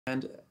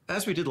And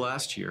as we did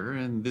last year,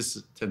 and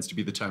this tends to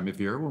be the time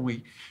of year when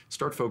we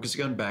start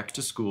focusing on back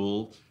to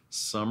school,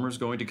 summer's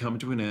going to come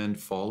to an end,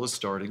 fall is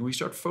starting, we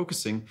start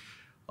focusing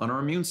on our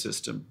immune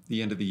system.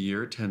 The end of the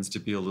year tends to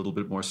be a little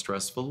bit more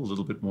stressful, a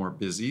little bit more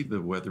busy.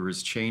 The weather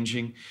is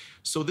changing.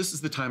 So this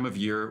is the time of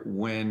year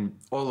when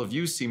all of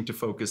you seem to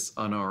focus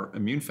on our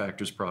Immune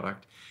Factors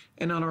product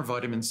and on our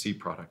vitamin C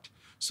product.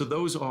 So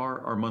those are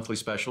our monthly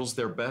specials.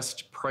 They're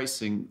best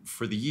pricing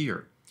for the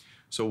year.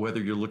 So whether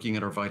you're looking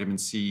at our vitamin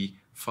C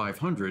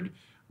 500,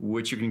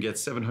 which you can get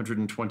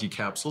 720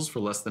 capsules for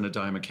less than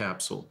 $0.10 a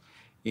capsule,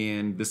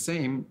 and the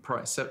same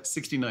price,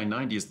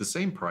 $69.90 is the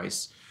same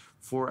price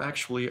for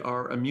actually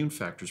our Immune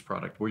Factors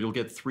product, where you'll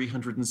get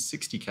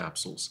 360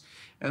 capsules.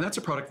 And that's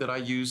a product that I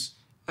use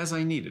as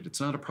I need it.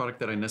 It's not a product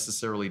that I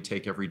necessarily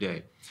take every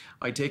day.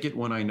 I take it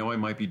when I know I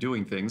might be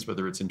doing things,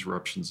 whether it's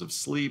interruptions of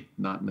sleep,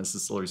 not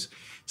necessarily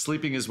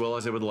sleeping as well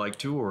as I would like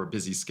to, or a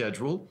busy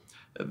schedule.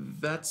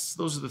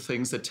 Those are the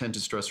things that tend to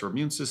stress our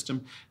immune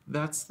system.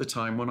 That's the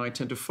time when I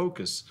tend to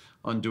focus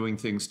on doing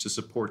things to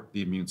support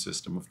the immune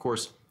system. Of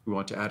course, we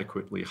want to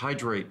adequately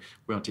hydrate,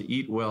 we want to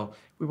eat well,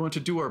 we want to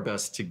do our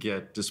best to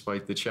get,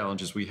 despite the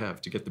challenges we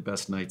have, to get the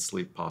best night's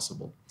sleep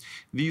possible.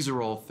 These are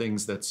all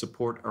things that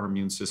support our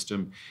immune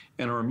system,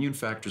 and our Immune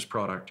Factors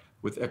product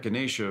with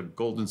Echinacea,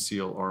 Golden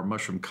Seal, our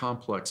Mushroom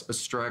Complex,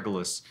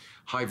 Astragalus,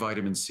 high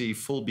vitamin C,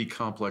 full B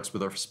complex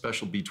with our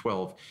special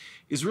B12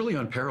 is really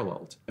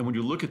unparalleled. And when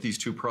you look at these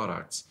two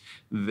products,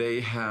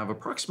 they have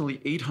approximately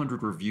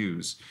 800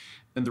 reviews,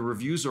 and the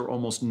reviews are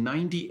almost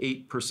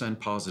 98%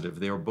 positive.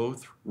 They are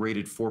both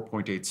rated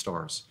 4.8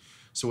 stars.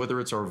 So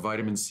whether it's our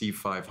vitamin C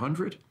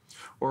 500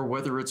 or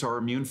whether it's our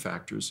Immune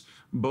Factors,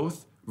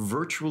 both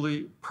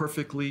virtually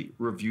perfectly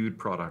reviewed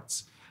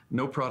products.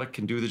 No product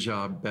can do the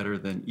job better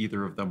than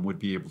either of them would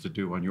be able to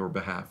do on your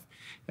behalf.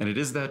 And it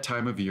is that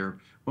time of year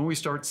when we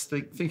start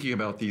thinking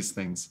about these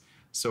things.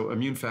 So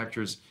Immune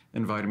Factors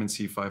and vitamin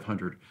C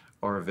 500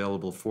 are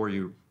available for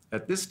you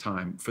at this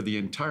time for the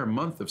entire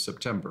month of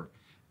September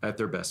at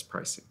their best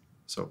pricing.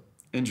 So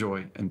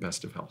enjoy and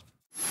best of health.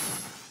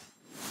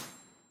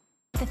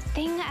 The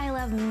thing I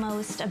love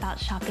most about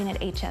shopping at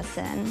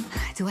HSN.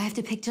 Do I have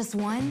to pick just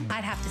one?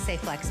 I'd have to say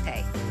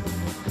FlexPay.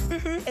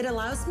 It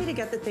allows me to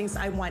get the things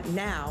I want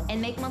now And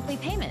make monthly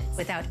payments.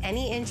 Without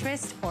any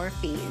interest or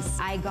fees.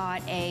 I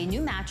got a new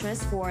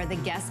mattress for the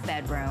guest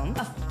bedroom.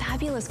 A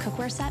fabulous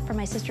cookware set for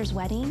my sister's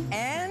wedding.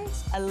 and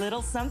a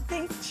little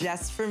something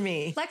just for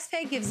me.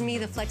 FlexPay gives me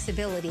the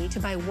flexibility to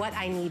buy what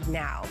I need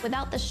now.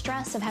 Without the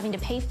stress of having to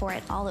pay for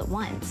it all at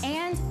once.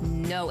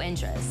 And no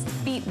interest.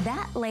 Beat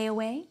that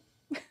layaway.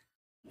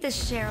 The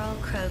Sheryl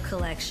Crow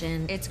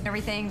collection. It's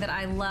everything that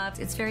I love.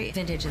 It's very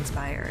vintage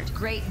inspired.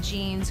 Great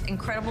jeans,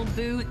 incredible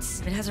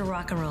boots. It has a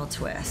rock and roll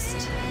twist.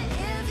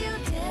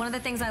 One of the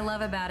things I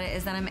love about it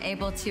is that I'm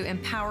able to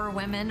empower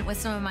women with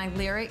some of my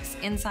lyrics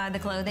inside the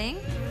clothing.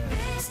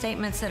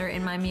 Statements that are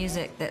in my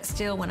music that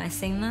still, when I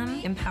sing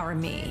them, empower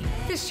me.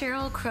 The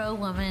Sheryl Crow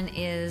woman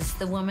is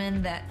the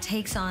woman that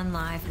takes on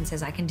life and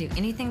says, I can do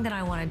anything that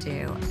I want to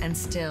do and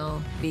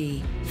still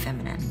be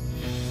feminine.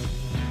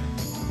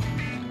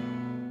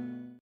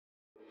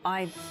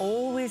 I've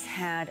always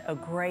had a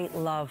great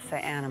love for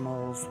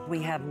animals.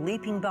 We have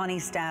leaping bunny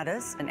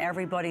status, and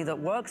everybody that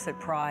works at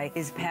Prai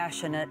is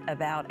passionate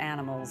about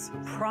animals.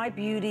 Prai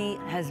Beauty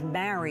has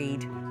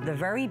married the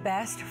very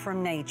best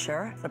from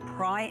nature, the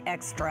Prai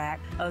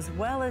extract, as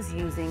well as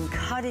using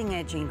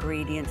cutting-edge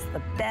ingredients,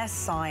 the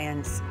best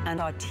science,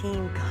 and our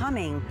team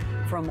coming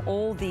from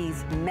all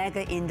these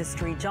mega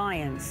industry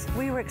giants.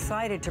 We were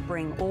excited to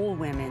bring all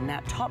women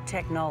that top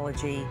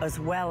technology as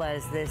well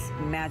as this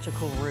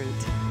magical root.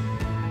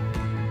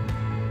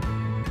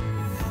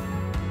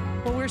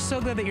 Well, we're so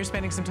glad that you're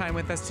spending some time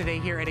with us today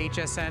here at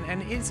HSN,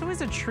 and it's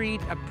always a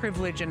treat, a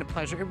privilege, and a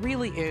pleasure. It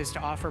really is to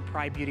offer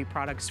Prai Beauty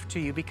products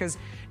to you, because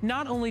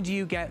not only do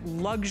you get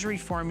luxury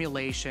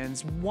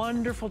formulations,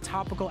 wonderful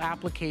topical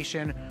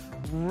application,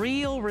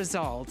 real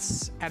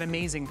results at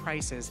amazing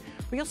prices,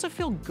 we also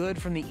feel good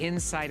from the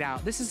inside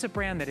out. This is a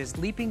brand that is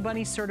Leaping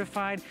Bunny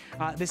certified.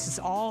 This is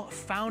all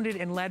founded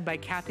and led by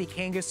Kathy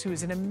Kangas, who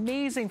is an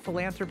amazing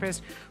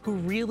philanthropist who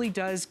really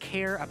does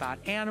care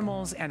about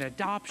animals and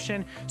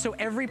adoption. So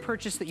every purchase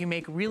that you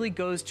make really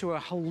goes to a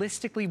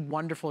holistically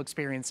wonderful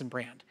experience and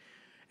brand.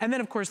 And then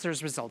of course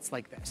there's results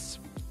like this.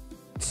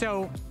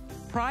 So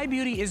Prai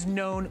Beauty is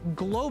known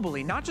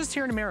globally, not just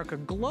here in America,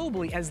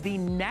 globally as the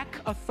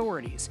neck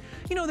authorities.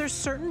 You know, there's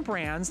certain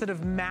brands that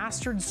have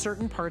mastered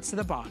certain parts of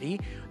the body.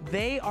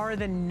 They are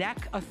the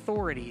neck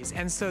authorities.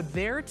 And so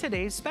their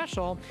today's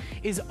special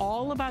is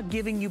all about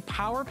giving you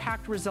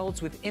power-packed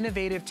results with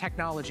innovative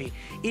technology.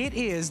 It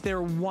is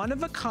their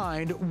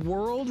one-of-a-kind,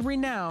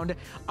 world-renowned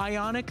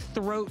ionic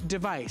throat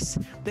device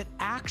that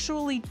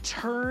actually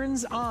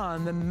turns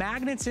on the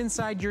magnets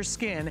inside your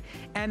skin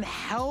and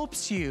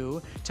helps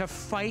you to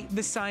fight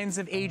the signs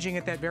of aging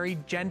at that very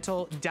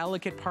gentle,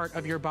 delicate part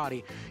of your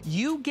body.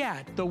 You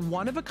get the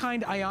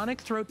one-of-a-kind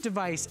ionic throat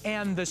device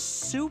and the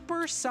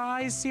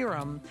super-sized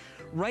serum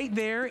Right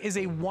there is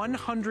a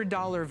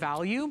 $100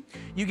 value.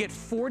 You get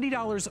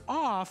 $40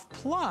 off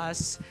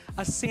plus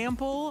a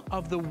sample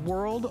of the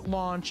world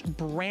launch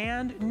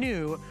brand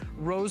new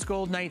Rose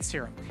Gold Night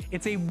Serum.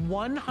 It's a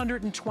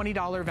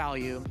 $120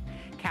 value.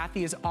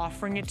 Kathy is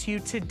offering it to you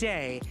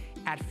today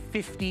at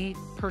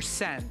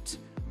 50%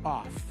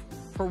 off.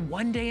 For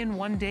one day and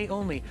one day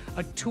only.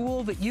 A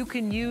tool that you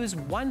can use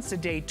once a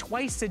day,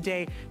 twice a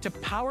day to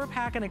power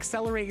pack and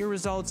accelerate your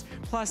results,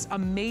 plus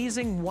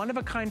amazing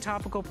one-of-a-kind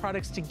topical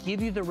products to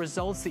give you the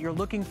results that you're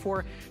looking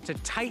for, to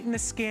tighten the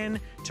skin,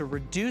 to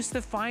reduce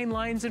the fine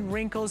lines and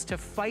wrinkles, to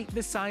fight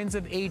the signs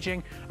of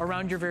aging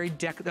around your very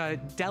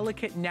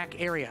delicate neck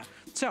area.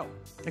 So,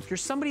 if you're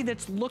somebody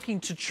that's looking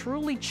to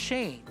truly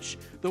change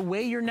the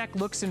way your neck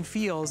looks and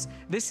feels,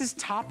 this is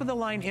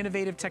top-of-the-line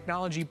innovative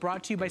technology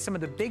brought to you by some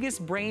of the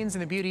biggest brains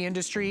in the beauty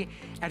industry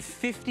at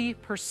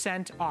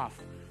 50% off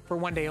for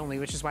one day only,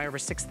 which is why over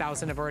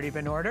 6,000 have already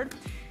been ordered.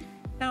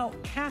 Now,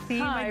 Kathy,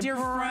 my dear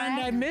friend,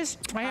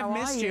 I have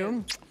missed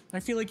you.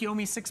 I feel like you owe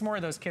me 6 more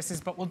of those kisses,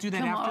 but we'll do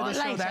that after the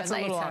show. That's a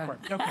little awkward.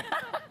 Okay.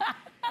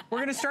 We're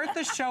gonna start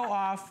the show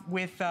off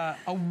with a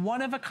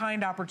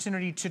one-of-a-kind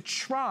opportunity to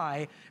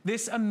try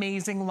this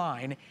amazing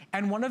line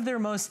and one of their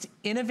most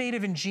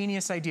innovative and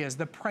genius ideas.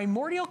 The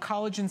Primordial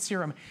Collagen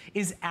Serum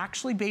is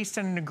actually based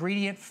on an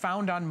ingredient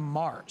found on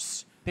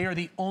Mars. They are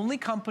the only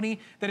company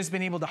that has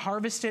been able to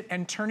harvest it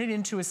and turn it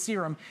into a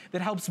serum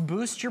that helps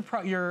boost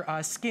your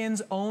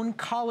skin's own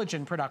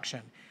collagen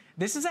production.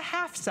 This is a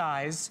half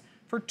size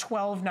for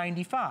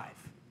 $12.95.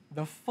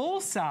 The full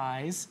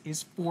size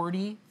is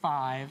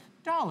 $45.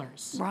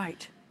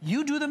 Right.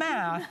 You do the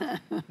math,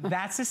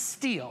 that's a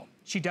steal.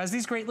 She does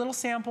these great little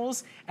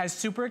samples as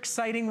super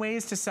exciting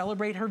ways to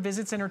celebrate her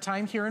visits and her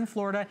time here in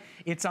Florida.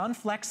 It's on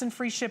Flex and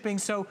free shipping.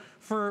 So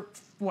for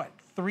what,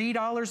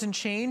 $3 and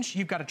change,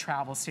 you've got a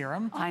travel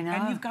serum. I know.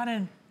 And you've got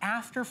an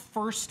after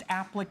first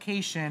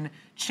application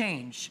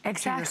change.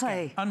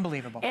 Exactly.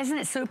 Unbelievable. Isn't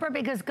it super?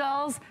 Because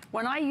girls,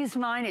 when I use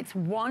mine, it's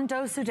 1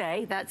 dose a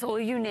day. That's all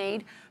you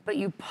need. But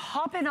you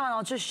pop it on,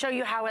 I'll just show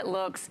you how it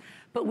looks.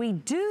 But we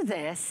do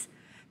this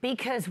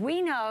because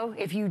we know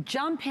if you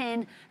jump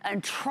in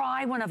and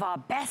try one of our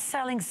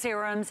best-selling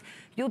serums,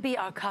 you'll be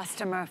our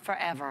customer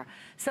forever.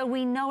 So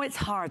we know it's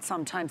hard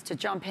sometimes to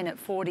jump in at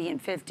 $40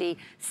 and $50,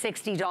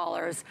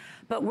 $60,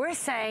 but we're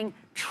saying,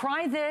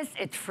 try this,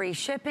 it's free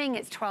shipping,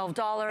 it's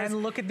 $12.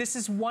 And look at, this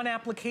is one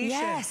application.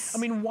 Yes. I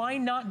mean, why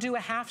not do a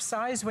half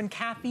size when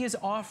Kathy is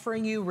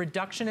offering you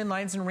reduction in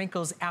lines and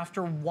wrinkles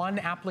after one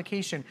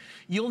application?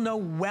 You'll know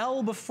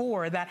well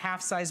before that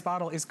half size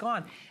bottle is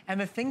gone. And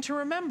the thing to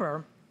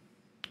remember,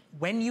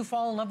 when you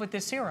fall in love with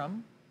this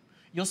serum,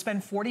 you'll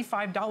spend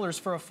 $45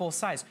 for a full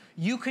size.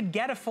 You could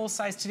get a full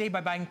size today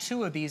by buying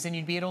 2 of these and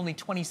you'd be at only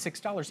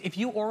 $26. If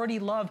you already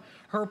love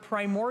her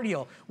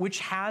Primordial, which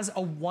has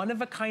a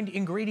one-of-a-kind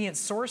ingredient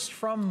sourced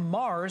from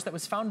Mars that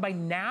was found by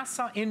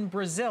NASA in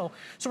Brazil.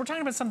 So we're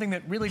talking about something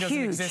that really doesn't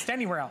exist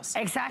anywhere else.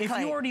 Exactly. If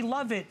you already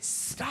love it,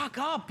 stock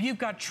up. You've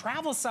got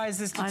travel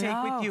sizes to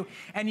take with you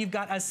and you've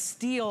got a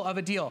steal of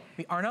a deal.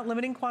 We are not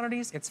limiting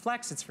quantities. It's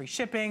Flex, it's free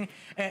shipping.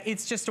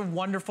 It's just a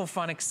wonderful,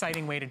 fun,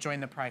 exciting way to join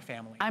the Prai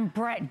family. And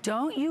Brett,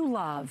 don't you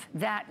love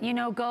that, you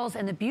know, girls,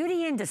 in the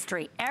beauty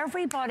industry,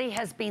 everybody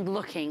has been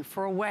looking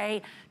for a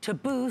way to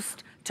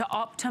boost, to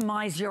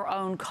optimize your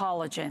own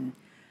collagen.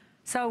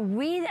 So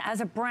we, as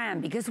a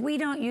brand, because we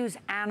don't use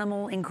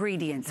animal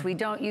ingredients, we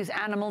don't use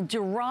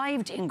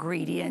animal-derived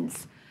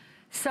ingredients,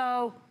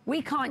 so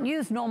we can't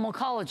use normal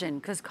collagen,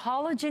 because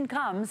collagen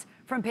comes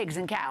from pigs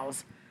and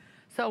cows.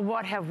 So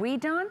what have we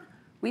done?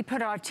 We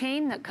put our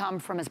team that come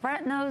from, as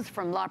Brett knows,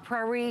 from La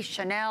Prairie,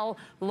 Chanel,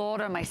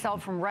 Lauder,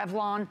 myself from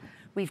Revlon.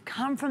 We've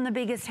come from the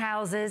biggest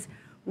houses.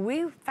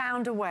 We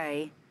found a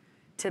way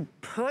to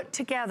put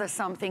together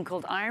something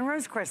called Iron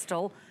Rose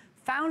Crystal,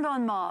 found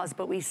on Mars,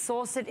 but we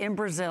source it in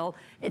Brazil.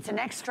 It's an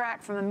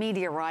extract from a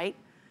meteorite.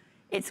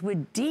 It's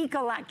with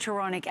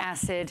degalacturonic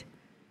acid,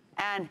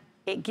 and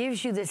it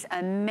gives you this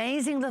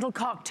amazing little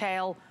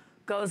cocktail,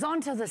 goes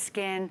onto the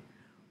skin.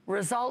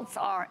 Results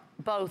are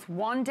both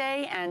 1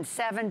 day and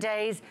 7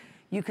 days.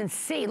 You can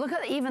see, look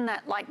at even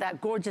that, like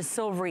that gorgeous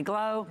silvery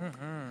glow.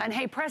 And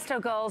hey, presto,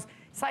 girls,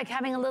 it's like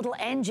having a little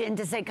engine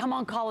to say, come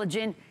on,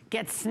 collagen,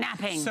 get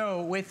snapping.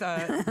 So with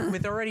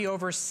already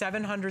over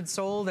 700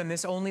 sold, and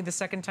this only the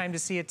second time to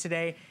see it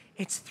today,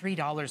 it's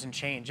 $3 and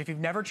change. If you've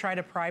never tried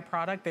a Prai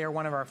product, they are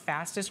one of our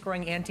fastest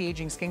growing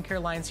anti-aging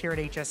skincare lines here at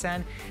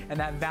HSN, and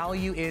that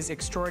value is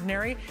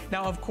extraordinary.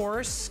 Now, of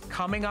course,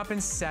 coming up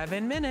in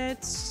 7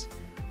 minutes,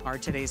 are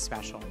today's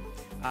special.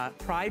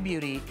 Prai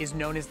Beauty is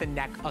known as the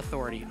neck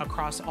authority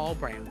across all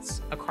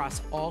brands,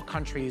 across all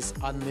countries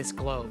on this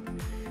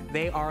globe.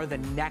 They are the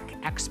neck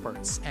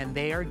experts, and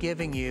they are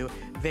giving you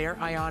their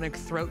ionic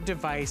throat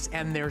device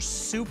and their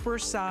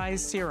supersized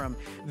serum.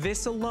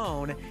 This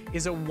alone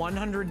is a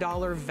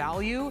 $100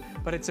 value,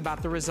 but it's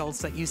about the results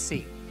that you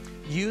see.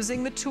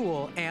 Using the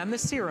tool and the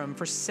serum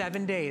for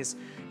 7 days,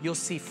 you'll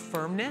see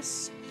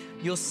firmness,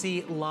 you'll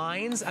see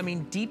lines. I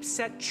mean, deep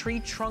set tree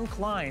trunk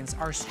lines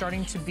are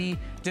starting to be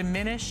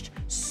diminished,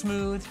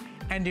 smoothed,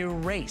 and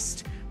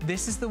erased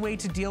this is the way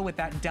to deal with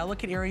that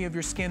delicate area of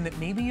your skin that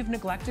maybe you've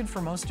neglected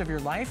for most of your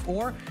life,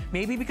 or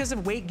maybe because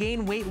of weight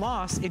gain, weight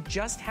loss, it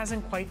just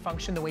hasn't quite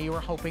functioned the way you were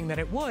hoping that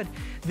it would.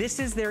 This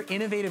is their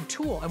innovative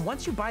tool. And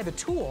once you buy the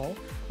tool,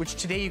 which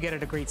today you get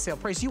at a great sale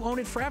price, you own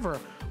it forever.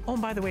 Oh,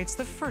 and by the way, it's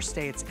the first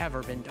day it's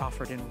ever been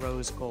offered in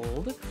rose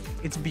gold.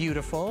 It's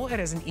beautiful. It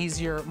has an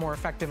easier, more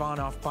effective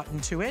on-off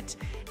button to it.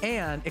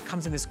 And it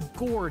comes in this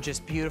gorgeous,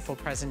 beautiful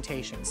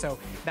presentation. So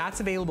that's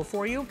available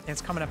for you. And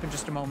it's coming up in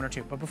just a moment or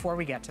two. But before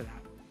we get to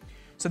that,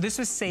 so this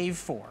was Save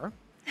For.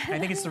 I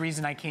think it's the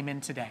reason I came in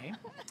today.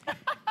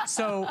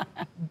 So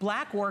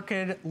Black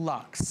Orchid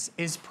Luxe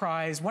is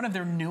Prai's one of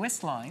their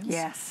newest lines.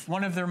 Yes.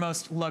 One of their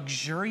most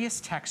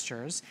luxurious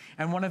textures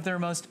and one of their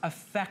most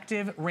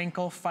effective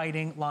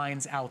wrinkle-fighting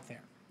lines out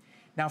there.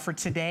 Now for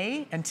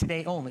today and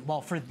today only,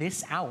 well, for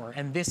this hour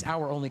and this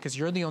hour only, because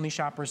you're the only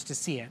shoppers to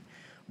see it,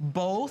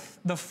 both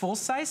the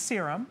full-size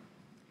serum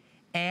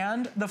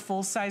and the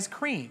full-size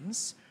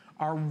creams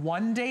are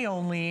one day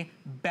only,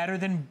 better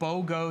than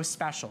BOGO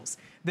specials.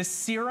 The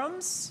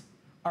serums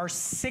are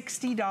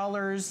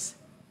 $60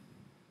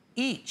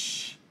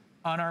 each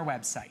on our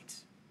website.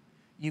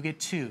 You get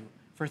 2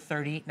 for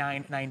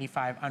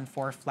 $39.95 on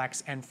 4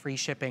 flex and free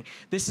shipping.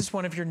 This is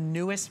one of your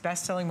newest,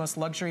 best-selling, most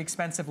luxury,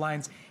 expensive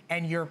lines,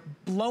 and you're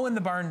blowing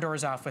the barn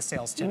doors off with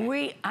sales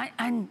today.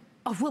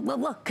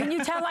 Look, can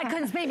you tell I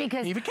couldn't speak?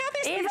 Because even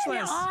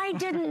I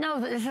didn't know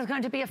that this is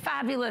going to be a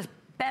fabulous,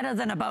 better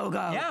than a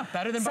BOGO. Yeah,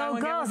 better than buy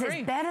one, get one free. So girls,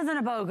 it's better than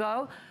a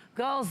BOGO.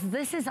 Girls,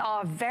 this is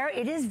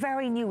it is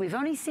very new. We've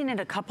only seen it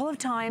a couple of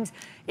times.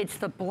 It's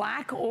the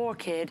Black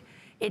Orchid.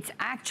 It's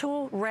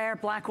actual rare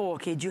Black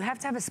Orchid. You have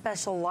to have a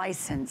special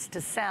license to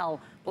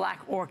sell Black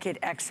Orchid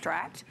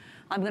extract.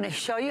 I'm gonna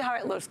show you how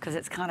it looks because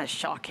it's kind of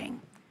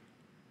shocking.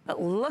 But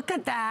look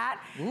at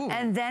that. Ooh.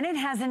 And then it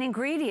has an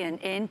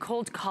ingredient in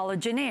called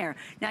collagenere.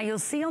 Now you'll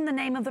see on the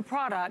name of the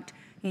product,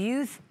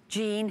 Youth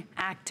Gene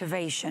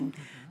Activation.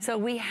 So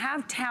we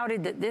have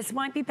touted that this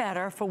might be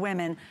better for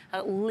women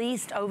at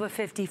least over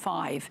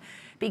 55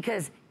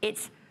 because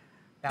it's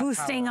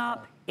boosting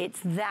up. It's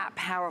that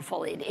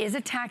powerful. It is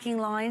attacking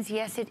lines.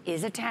 Yes, it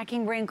is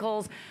attacking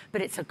wrinkles,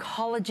 but it's a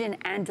collagen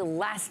and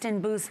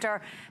elastin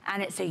booster,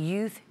 and it's a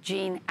youth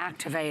gene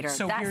activator.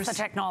 So that's the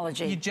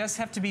technology. You just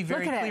have to be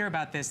very clear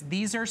about this.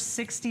 These are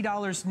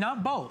 $60,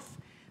 not both.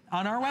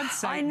 On our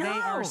website, they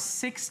are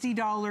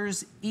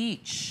 $60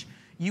 each.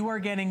 You are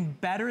getting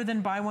better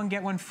than buy one,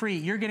 get one free.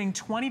 You're getting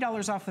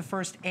 $20 off the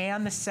first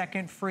and the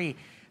second free.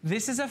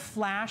 This is a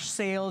flash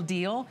sale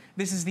deal.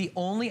 This is the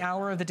only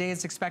hour of the day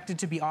it's expected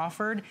to be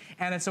offered,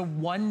 and it's a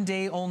one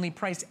day only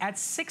price at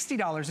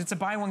 $60. It's a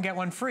buy one, get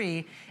one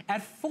free.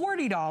 At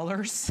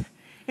 $40,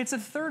 it's a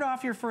third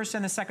off your first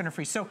and the second are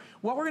free. So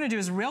what we're gonna do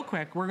is real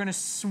quick, we're gonna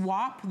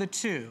swap the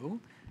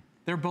two.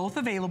 They're both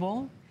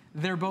available.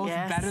 They're both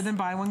better than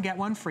buy one, get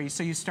one free.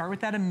 So you start with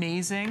that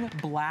amazing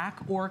Black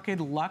Orchid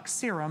Luxe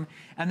Serum,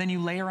 and then you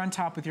layer on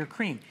top with your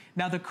cream.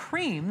 Now the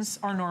creams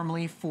are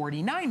normally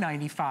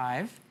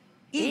 $49.95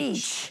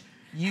 each.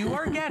 You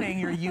are getting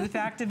your Youth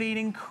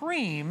Activating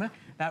Cream,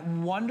 that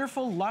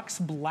wonderful Luxe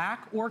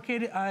Black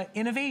Orchid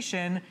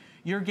innovation.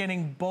 You're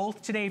getting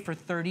both today for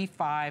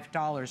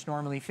 $35,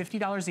 normally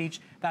 $50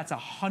 each. That's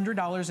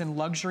 $100 in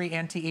luxury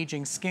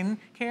anti-aging skin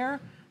care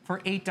for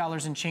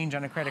 $8 and change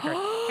on a credit card.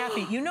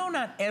 Kathy, you know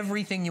not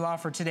everything you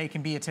offer today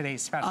can be a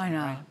today's special, I know,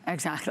 right?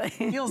 exactly.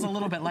 Feels a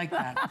little bit like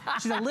that.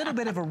 She's a little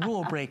bit of a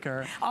rule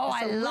breaker. Oh,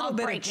 I love breaking rules.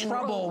 A little bit of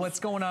trouble what's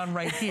going on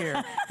right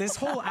here. This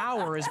whole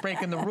hour is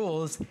breaking the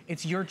rules.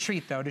 It's your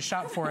treat, though, to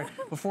shop for it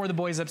before the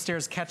boys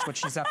upstairs catch what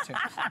she's up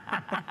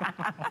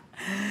to.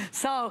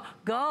 So,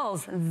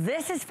 girls,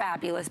 this is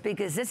fabulous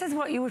because this is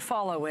what you would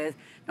follow with.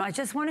 Now, I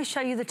just want to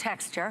show you the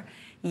texture.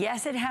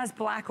 Yes, it has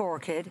Black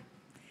Orchid.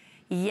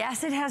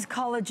 Yes, it has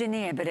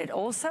collagenere, but it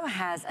also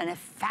has a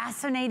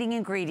fascinating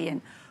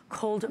ingredient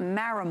called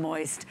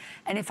Maramoist.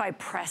 And if I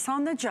press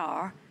on the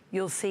jar,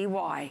 you'll see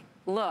why.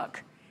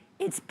 Look,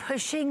 it's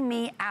pushing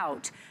me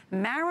out.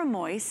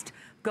 Maramoist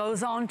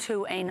goes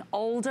onto an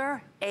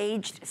older,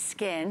 aged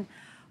skin.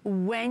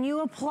 When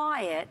you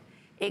apply it,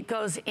 it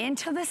goes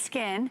into the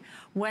skin.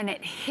 When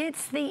it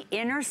hits the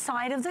inner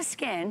side of the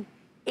skin,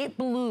 it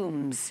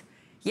blooms.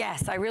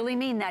 Yes, I really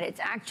mean that. It's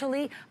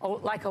actually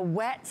like a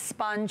wet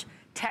sponge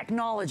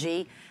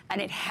technology, and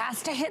it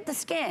has to hit the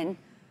skin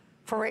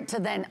for it to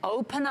then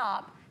open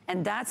up.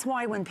 And that's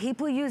why when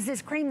people use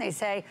this cream, they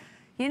say,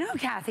 you know,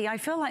 Kathy, I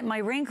feel like my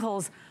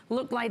wrinkles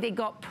look like they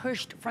got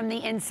pushed from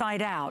the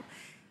inside out.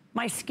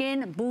 My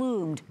skin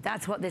bloomed.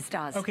 That's what this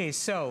does. Okay,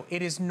 so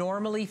it is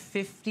normally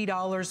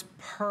 $50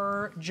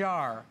 per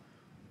jar.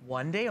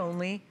 One day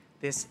only.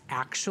 This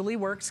actually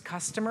works.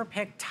 Customer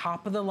pick,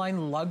 top of the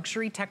line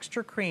luxury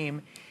texture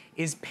cream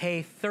is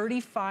pay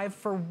 $35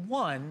 for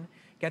one.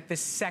 Get the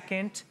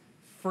second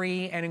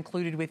free and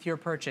included with your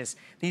purchase.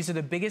 These are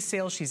the biggest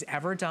sales she's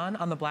ever done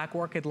on the Black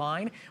Orchid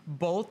line.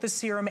 Both the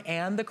serum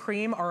and the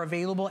cream are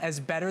available as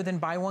better than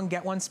buy one,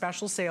 get one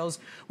special sales.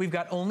 We've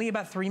got only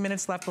about 3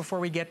 minutes left before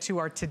we get to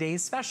our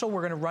today's special.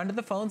 We're gonna run to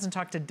the phones and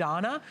talk to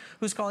Donna,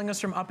 who's calling us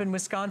from up in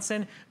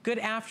Wisconsin. Good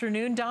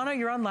afternoon, Donna.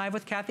 You're on live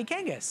with Kathy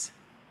Kangas.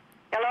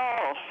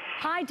 Hello.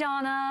 Hi,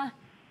 Donna.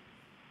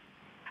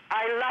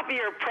 I love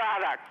your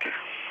product.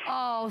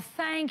 Oh,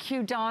 thank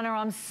you, Donna.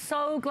 I'm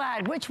so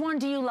glad. Which one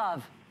do you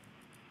love?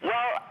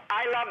 Well,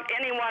 I love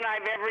any one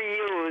I've ever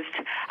used.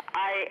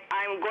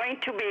 I'm going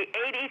to be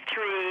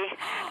 83,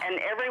 and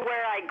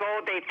everywhere I go,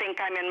 they think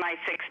I'm in my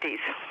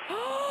 60s.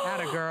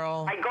 Atta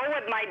girl. I go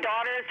with my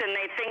daughters, and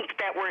they think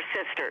that we're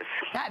sisters.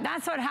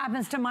 That's what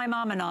happens to my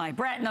mom and I.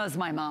 Brett knows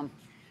my mom.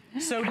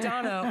 So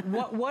Donna,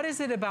 what is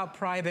it about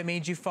Prai that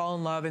made you fall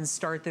in love and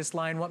start this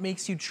line? What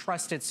makes you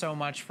trust it so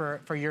much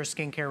for your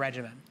skincare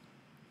regimen?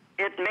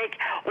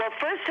 Well,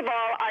 first of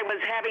all, I was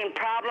having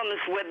problems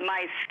with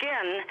my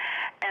skin,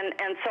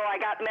 and so I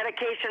got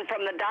medication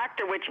from the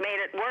doctor, which made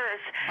it worse.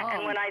 Oh.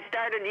 And when I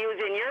started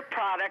using your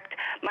product,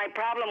 my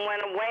problem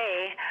went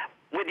away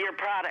with your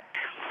product.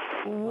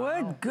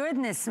 Good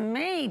goodness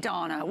me,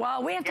 Donna.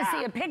 Well, we have to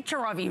see a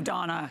picture of you,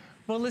 Donna.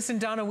 Well, listen,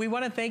 Donna, we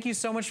want to thank you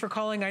so much for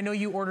calling. I know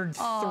you ordered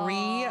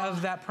 3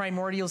 of that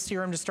primordial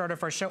serum to start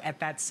off our show at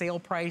that sale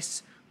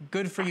price.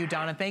 Good for you,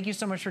 Donna. Thank you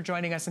so much for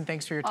joining us, and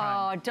thanks for your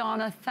time. Oh,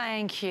 Donna,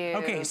 thank you.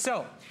 Okay,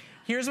 so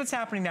here's what's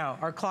happening now.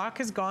 Our clock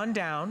has gone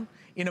down.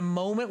 In a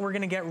moment, we're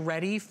going to get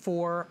ready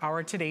for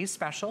our today's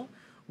special,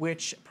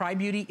 which Prai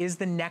Beauty is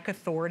the neck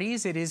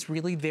authorities. It is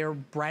really their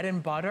bread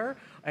and butter.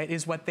 It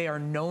is what they are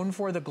known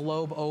for the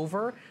globe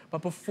over.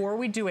 But before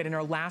we do it, in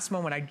our last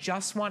moment, I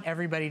just want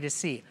everybody to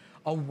see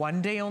a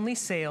one-day only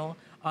sale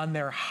on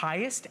their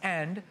highest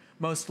end,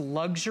 most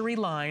luxury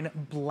line,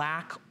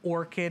 Black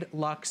Orchid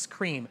Luxe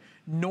Cream.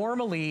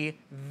 Normally,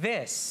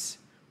 this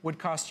would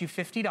cost you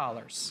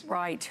 $50.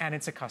 Right. And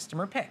it's a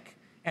customer pick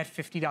at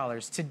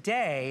 $50.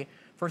 Today,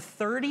 for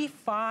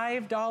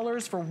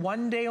 $35 for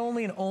one day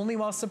only and only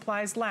while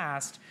supplies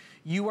last,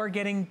 you are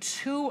getting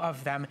 2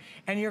 of them.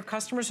 And your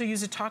customers who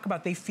use it talk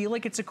about, they feel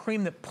like it's a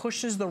cream that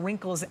pushes the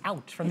wrinkles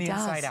out from the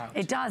inside out.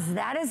 It does.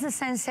 That is the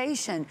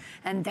sensation.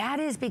 And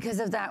that is because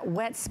of that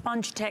wet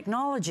sponge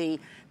technology,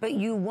 but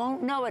you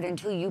won't know it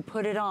until you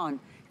put it on.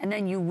 And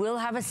then you will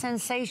have a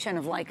sensation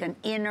of like an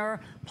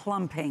inner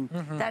plumping.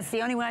 That's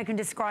the only way I can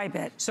describe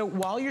it. So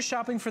while you're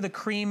shopping for the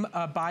cream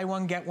buy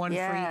one, get one free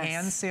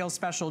and sale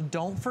special,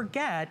 don't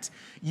forget,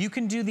 you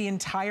can do the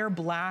entire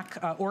Black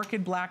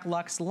Orchid Black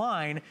Luxe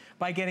line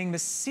by getting the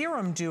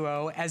serum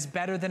duo as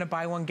better than a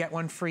buy one, get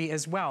one free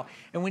as well.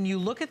 And when you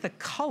look at the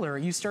color,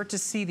 you start to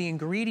see the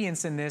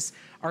ingredients in this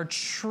are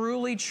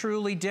truly,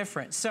 truly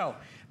different. So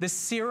the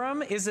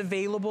serum is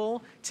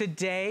available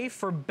today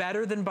for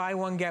better than buy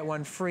one, get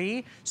one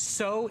free.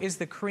 So is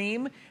the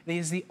cream. It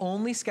is the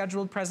only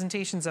scheduled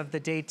presentations of the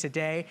day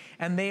today.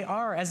 And they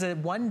are, as a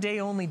one day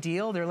only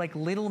deal, they're like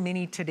little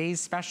mini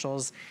today's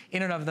specials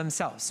in and of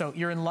themselves. So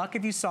you're in luck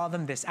if you saw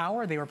them this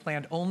hour. They were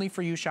planned only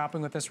for you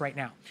shopping with us right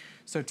now.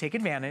 So take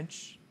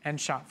advantage and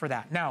shop for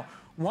that. Now,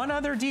 one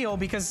other deal,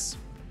 because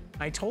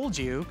I told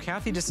you,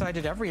 Kathy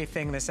decided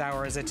everything this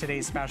hour is a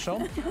today's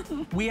special.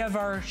 We have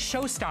our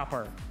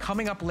showstopper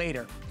coming up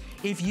later.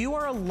 If you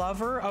are a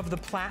lover of the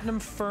Platinum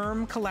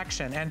Firm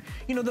collection, and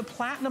you know the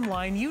Platinum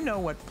line, you know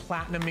what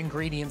Platinum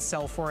ingredients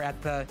sell for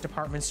at the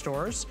department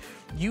stores.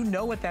 You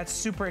know what that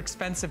super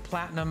expensive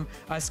Platinum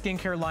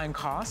skincare line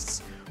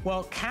costs.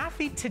 Well,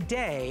 Kathy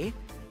today,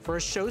 for a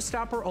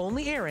showstopper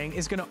only airing,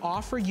 is gonna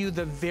offer you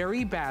the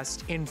very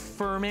best in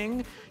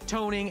firming,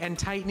 toning, and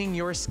tightening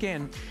your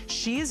skin.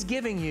 She is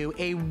giving you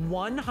a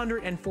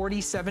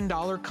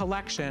 $147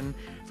 collection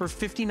for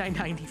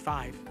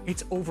 $59.95.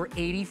 It's over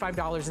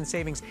 $85 in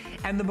savings.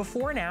 And the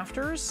before and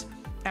afters,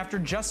 after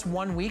just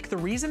 1 week, the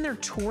reason they're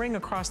touring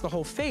across the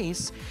whole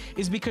face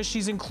is because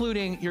she's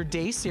including your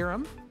day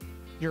serum,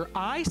 your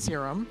eye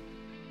serum,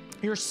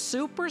 your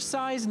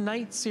supersized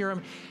night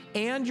serum,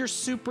 and your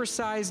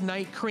supersized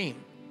night cream.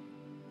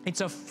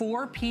 It's a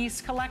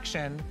 4-piece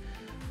collection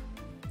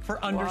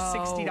for under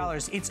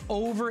 $60. It's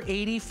over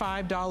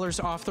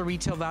 $85 off the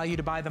retail value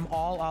to buy them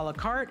all a la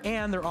carte,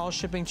 and they're all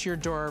shipping to your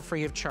door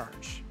free of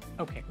charge.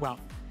 Okay, well,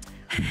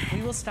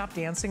 we will stop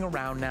dancing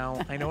around now.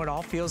 I know it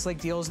all feels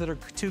like deals that are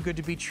too good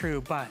to be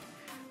true, but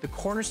the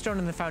cornerstone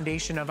and the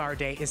foundation of our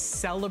day is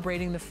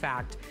celebrating the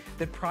fact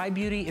that Prai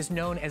Beauty is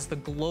known as the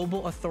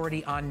global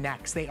authority on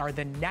necks. They are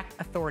the neck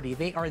authority.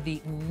 They are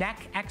the neck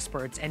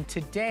experts. And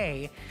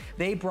today,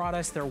 they brought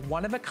us their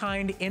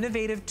one-of-a-kind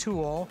innovative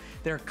tool,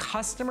 their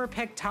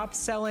customer-picked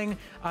top-selling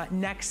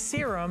neck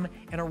serum,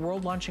 and are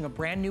world launching a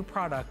brand new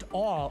product,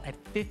 all at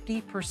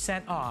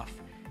 50% off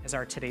as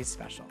our today's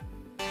special.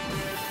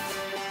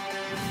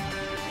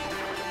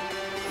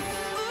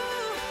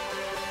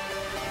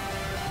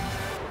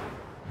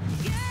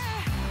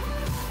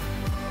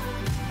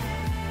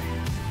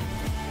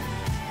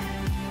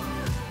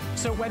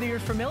 So whether you're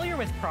familiar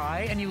with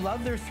Prai and you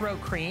love their throat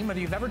cream, whether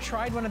you've ever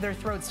tried one of their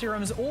throat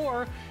serums,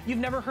 or you've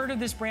never heard of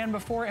this brand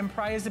before and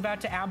Prai is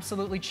about to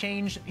absolutely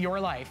change your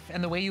life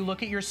and the way you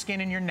look at your skin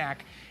and your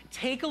neck,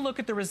 take a look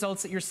at the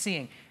results that you're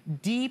seeing.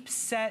 Deep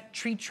set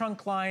tree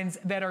trunk lines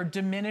that are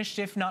diminished,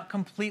 if not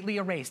completely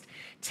erased.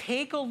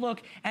 Take a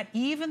look at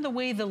even the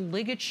way the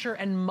ligature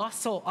and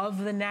muscle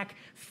of the neck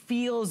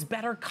feels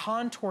better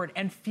contoured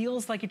and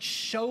feels like it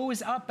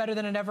shows up better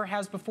than it ever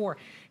has before.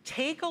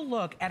 Take a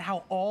look at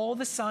how all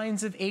the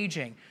signs of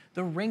aging,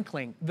 the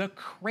wrinkling, the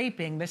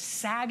creping, the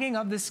sagging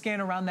of the skin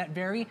around that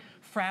very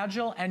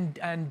fragile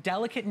and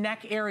delicate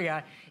neck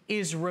area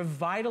is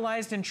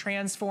revitalized and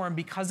transformed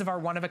because of our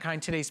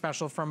one-of-a-kind Today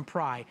special from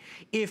Prai.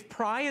 If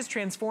Prai has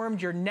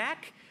transformed your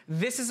neck,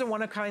 this is a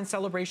one-of-a-kind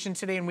celebration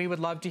today, and we would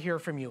love to hear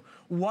from you.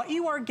 What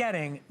you are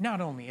getting,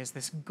 not only is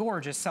this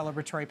gorgeous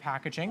celebratory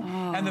packaging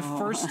and the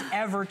first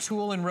ever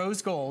tool in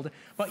rose gold,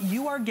 but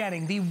you are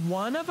getting the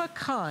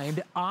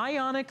one-of-a-kind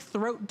ionic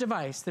throat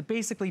device that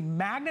basically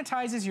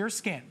magnetizes your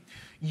skin.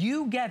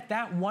 You get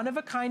that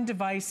one-of-a-kind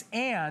device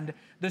and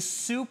the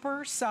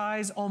super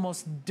size,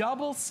 almost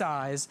double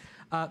size,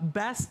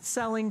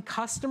 best-selling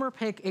customer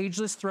pick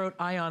Ageless Throat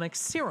Ionic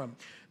Serum.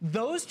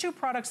 Those two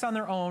products on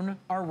their own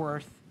are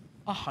worth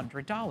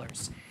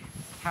 $100.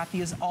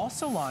 Kathy is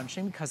also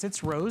launching, because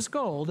it's rose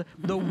gold,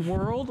 the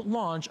world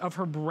launch of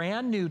her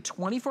brand new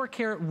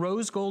 24-karat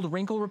rose gold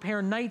wrinkle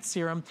repair night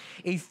serum,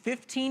 a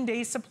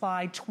 15-day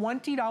supply,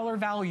 $20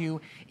 value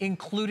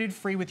included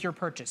free with your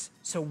purchase.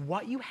 So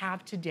what you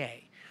have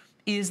today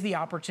is the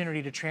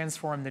opportunity to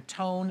transform the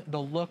tone,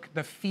 the look,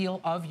 the feel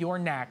of your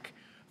neck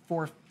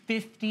for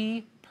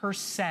 50%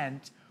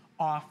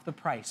 off the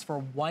price. For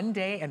 1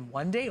 day and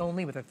 1 day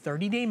only with a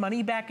 30-day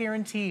money-back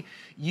guarantee,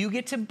 you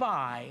get to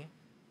buy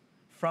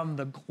from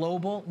the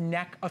global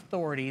neck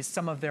authorities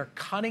some of their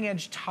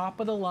cutting-edge,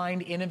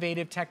 top-of-the-line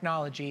innovative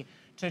technology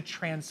to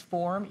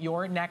transform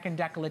your neck and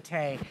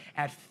décolleté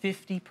at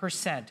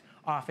 50%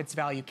 off its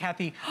value.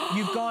 Kathy,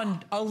 you've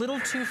gone a little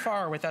too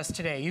far with us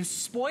today. You've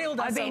spoiled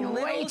us a little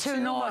way too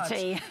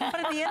naughty. But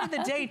at the end of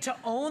the day, to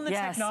own the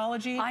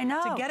technology, I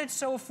know, to get it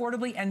so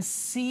affordably and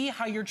see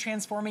how you're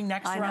transforming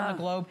necks around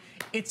the globe,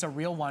 it's a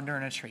real wonder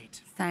and a treat.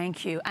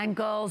 Thank you. And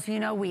girls, you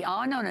know, we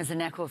are known as the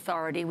neck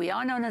authority. We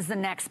are known as the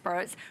neck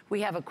experts.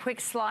 We have a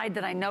quick slide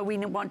that I know we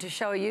want to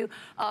show you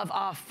of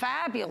our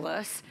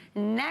fabulous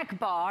neck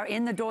bar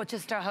in the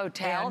Dorchester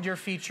Hotel. And your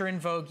feature in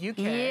Vogue UK.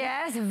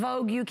 Yes,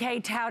 Vogue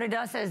UK touted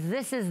us as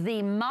this is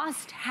the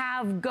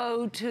must-have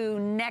go-to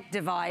neck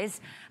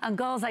device. And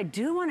girls, I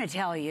do want to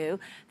tell you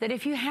that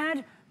if you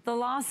had the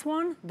last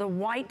one, the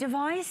white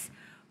device,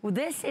 well,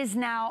 this is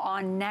now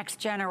our next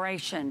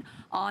generation,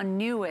 our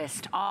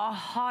newest, our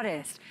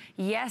hottest.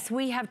 Yes,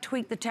 we have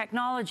tweaked the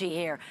technology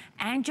here,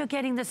 and you're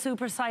getting the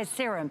supersized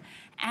serum,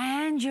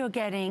 and you're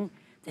getting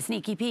the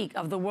sneaky peek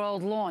of the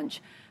world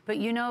launch. But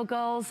you know,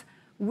 girls,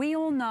 we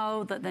all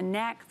know that the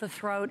neck, the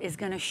throat is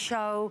gonna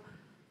show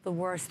the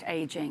worst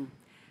aging.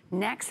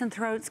 Necks and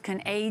throats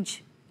can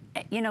age,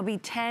 you know, be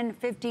 10,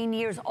 15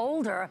 years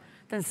older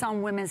than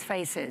some women's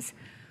faces.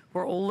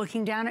 We're all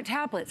looking down at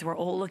tablets. We're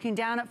all looking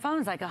down at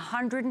phones like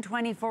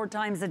 124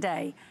 times a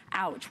day.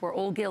 Ouch, we're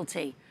all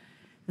guilty.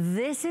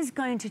 This is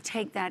going to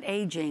take that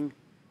aging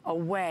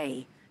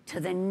away to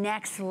the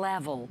next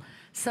level.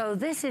 So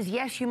this is,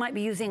 yes, you might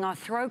be using our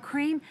throat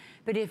cream,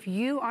 but if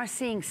you are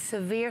seeing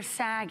severe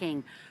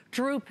sagging,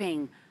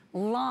 drooping,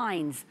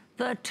 lines,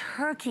 the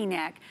turkey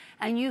neck,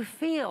 and you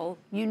feel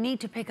you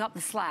need to pick up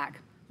the slack,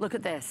 look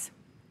at this.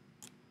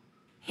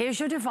 Here's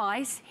your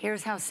device.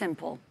 Here's how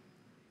simple.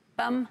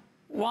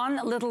 One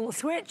little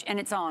switch and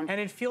it's on.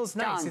 And it feels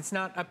nice. Done. It's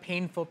not a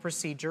painful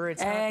procedure.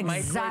 It's not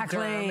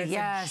microderm.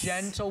 It's a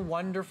gentle,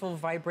 wonderful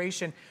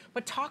vibration.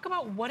 But talk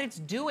about what it's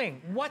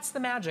doing. What's the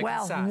magic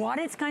inside? What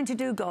it's going to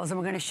do, girls, and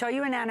we're going to show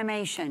you an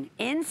animation.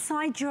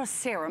 Inside your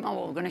serum,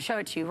 we're going to show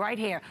it to you right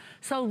here.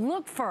 So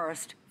look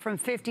first from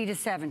 50 to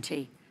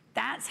 70.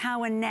 That's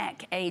how a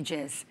neck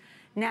ages.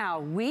 Now,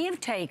 we've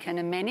taken,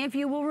 and many of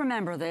you will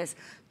remember this,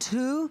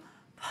 2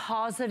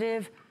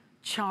 positive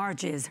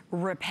charges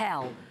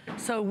repel.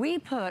 So we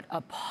put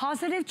a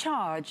positive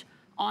charge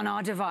on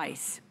our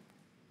device.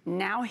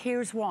 Now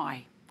here's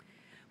why.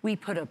 We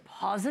put a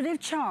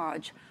positive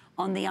charge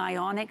on the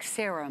ionic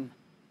serum.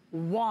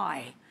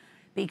 Why?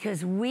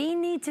 Because we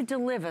need to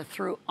deliver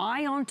through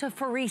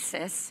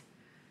iontophoresis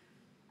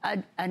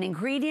an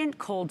ingredient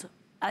called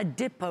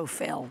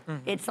adipofil.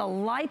 It's a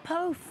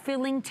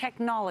lipo-filling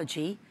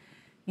technology.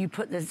 You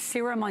put the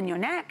serum on your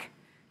neck,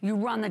 you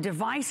run the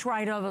device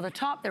right over the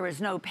top. There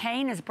is no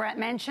pain, as Brett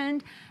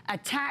mentioned.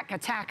 Attack,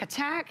 attack,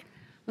 attack.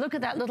 Look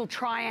at that little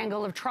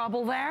triangle of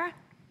trouble there.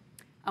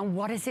 And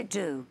what does it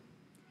do?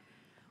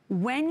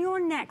 When your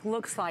neck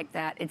looks like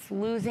that, it's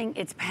losing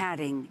its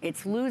padding.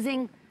 It's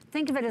losing,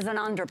 think of it as an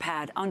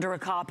underpad under a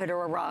carpet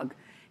or a rug.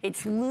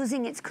 It's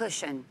losing its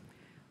cushion.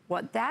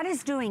 What that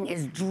is doing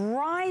is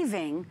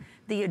driving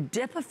the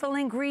adipofil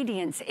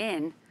ingredients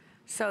in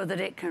so that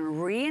it can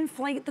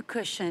reinflate the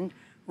cushion,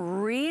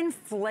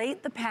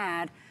 reinflate the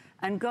pad,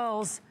 and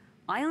girls,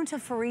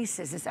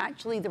 Iontophoresis is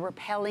actually the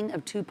repelling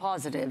of two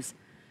positives.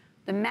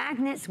 The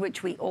magnets,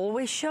 which we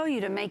always show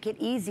you to make it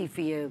easy for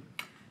you.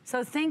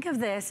 So think of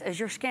this as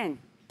your skin.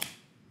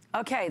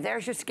 Okay,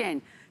 there's your skin.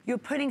 You're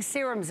putting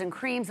serums and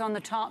creams on the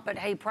top, but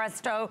hey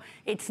presto,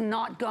 it's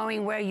not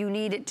going where you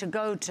need it to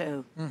go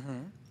to.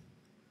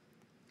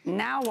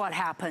 Now what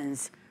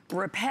happens?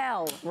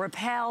 Repel,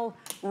 repel,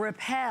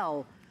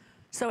 repel.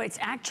 So it's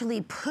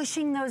actually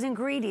pushing those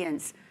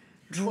ingredients,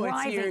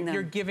 driving them.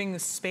 You're giving the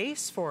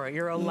space for it.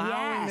 You're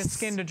allowing the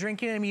skin to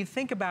drink it. I mean, you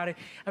think about it.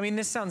 I mean,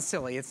 this sounds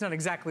silly. It's not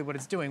exactly what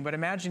it's doing, but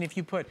imagine if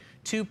you put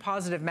two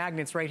positive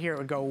magnets right here, it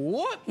would go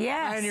whoop,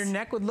 and your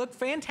neck would look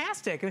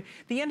fantastic. At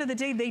the end of the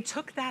day, they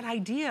took that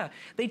idea.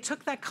 They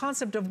took that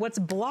concept of what's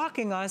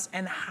blocking us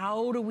and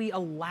how do we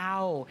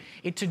allow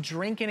it to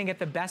drink in and get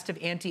the best of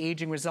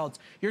anti-aging results.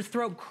 Your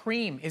throat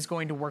cream is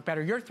going to work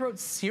better. Your throat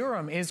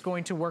serum is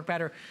going to work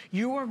better.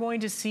 You are going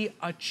to see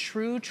a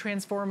true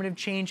transformative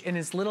change in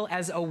as little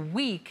as a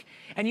week,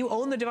 and you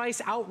own the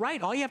device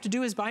outright. All you have to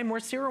do is buy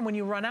more serum when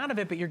you run out of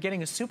it, but you're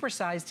getting a super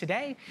size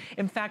today.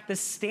 In fact, the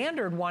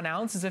standard 1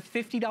 ounce is a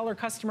 $50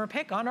 customer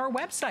pick on our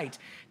website.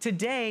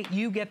 Today,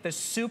 you get the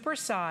super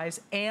size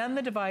and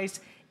the device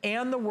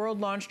and the world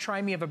launch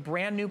Try Me of a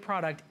brand new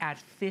product at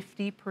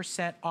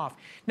 50% off.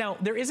 Now,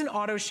 there is an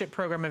auto ship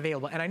program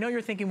available, and I know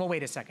you're thinking, well,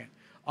 wait a second.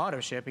 Auto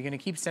ship, are you gonna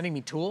keep sending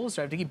me tools?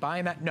 Do I have to keep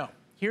buying that? No,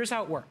 here's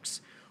how it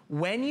works.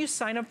 When you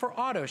sign up for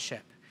auto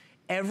ship,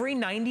 every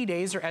 90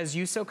 days, or as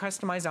you so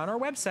customize on our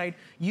website,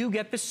 you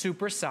get the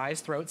super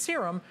size throat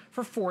serum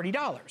for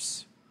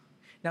 $40.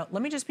 Now,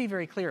 let me just be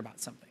very clear about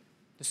something.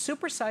 The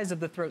super size of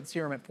the throat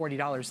serum at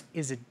 $40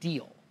 is a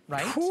deal,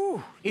 right?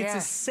 Whew, it's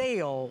a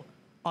sale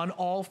on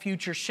all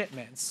future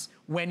shipments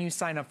when you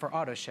sign up for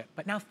auto ship.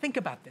 But now think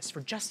about this for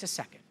just a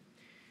second.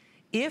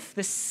 If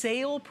the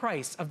sale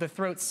price of the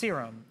throat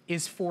serum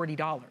is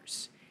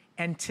 $40,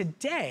 and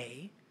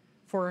today,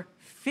 for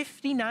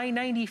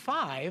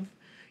 $59.95,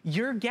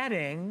 you're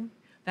getting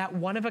that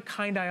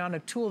one-of-a-kind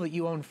ionic tool that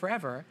you own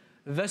forever,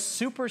 the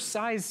super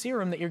size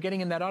serum that you're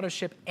getting in that auto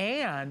ship,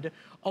 and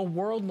a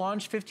world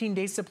launch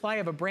 15-day supply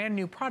of a brand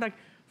new product.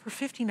 For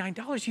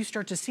 $59, you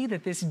start to see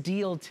that this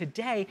deal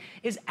today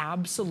is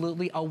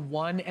absolutely a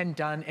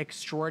one-and-done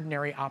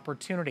extraordinary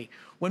opportunity.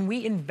 When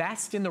we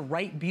invest in the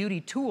right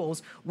beauty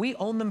tools, we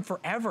own them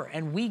forever,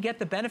 and we get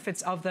the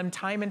benefits of them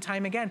time and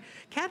time again.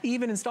 Kathy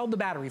even installed the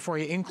battery for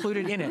you,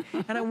 included in it.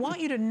 And I want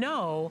you to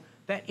know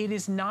that it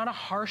is not a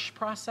harsh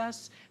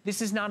process.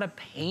 This is not a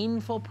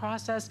painful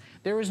process.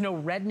 There is no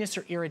redness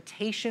or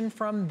irritation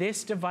from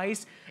this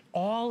device.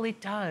 All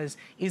it does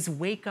is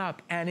wake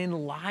up and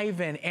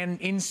enliven and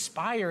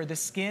inspire the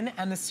skin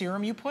and the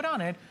serum you put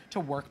on it to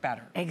work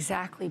better.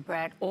 Exactly,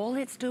 Brett. All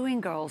it's doing,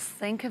 girls,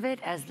 think of it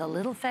as the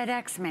little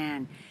FedEx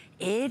man.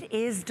 It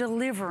is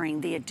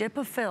delivering the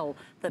adipafil,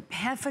 the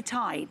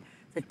peptide,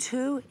 the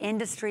two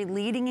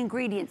industry-leading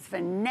ingredients for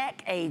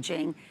neck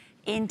aging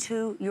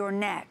into your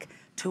neck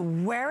to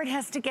where it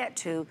has to get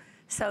to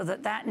so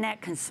that that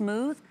neck can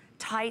smooth,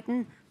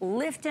 tighten,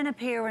 lift in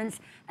appearance,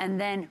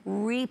 and then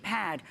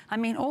repad. I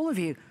mean, all of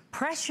you,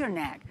 press your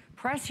neck,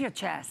 press your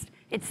chest.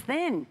 It's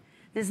thin.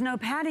 There's no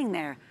padding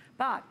there.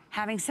 But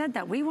having said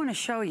that, we want to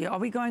show you. Are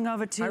we going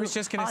over to I was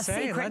just going to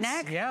say, secret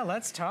neck? Yeah,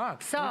 let's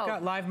talk. So, we've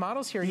got live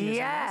models here using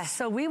this.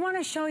 So we want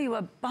to show you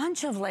a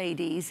bunch of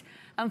ladies.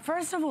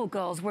 First of all,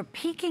 girls, we're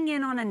peeking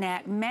in on a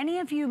neck. Many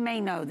of you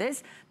may know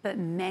this, but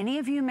many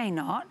of you may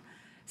not.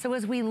 So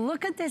as we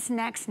look at this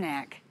next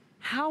neck,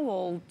 how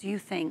old do you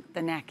think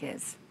the neck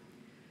is?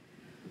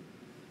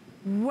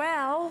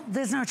 Well,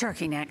 there's no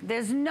turkey neck.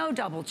 There's no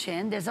double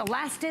chin. There's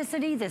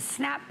elasticity, there's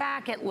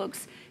snapback. It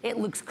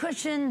looks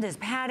cushioned, there's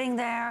padding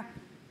there.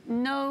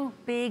 No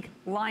big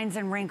lines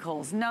and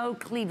wrinkles, no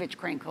cleavage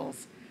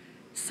crinkles.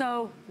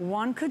 So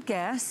one could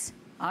guess,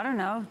 I don't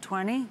know,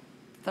 20,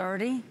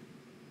 30?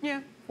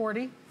 Yeah,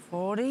 40.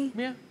 40?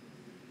 Yeah.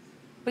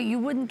 But you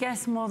wouldn't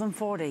guess more than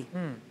 40.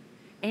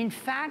 In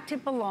fact,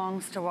 it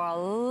belongs to our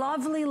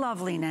lovely,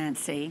 lovely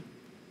Nancy,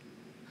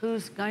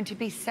 who's going to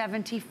be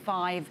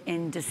 75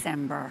 in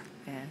December.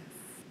 Yes.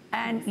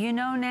 And you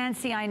know,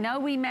 Nancy, I know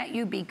we met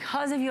you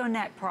because of your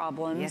neck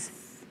problems. Yes.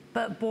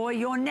 But boy,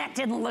 your neck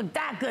didn't look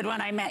that good when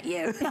I met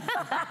you.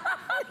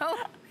 No,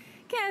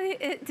 Kathy,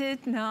 it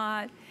did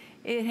not.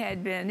 It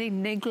had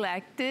been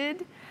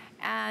neglected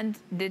and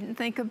didn't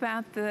think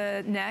about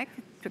the neck,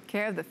 took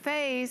care of the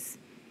face,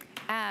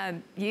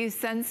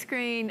 used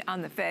sunscreen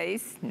on the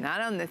face,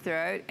 not on the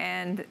throat,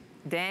 and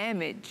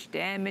damage,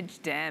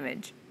 damage,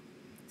 damage.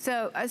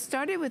 So I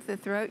started with the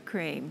throat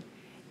cream,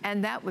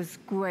 and that was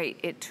great.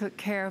 It took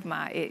care of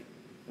it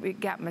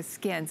got my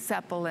skin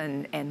supple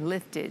and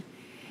lifted.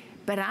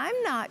 But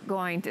I'm not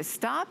going to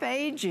stop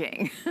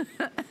aging.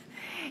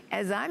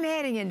 As I'm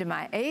heading into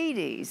my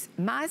 80s,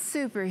 my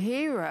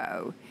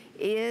superhero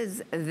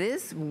is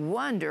this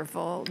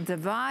wonderful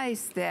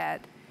device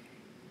that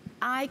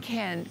I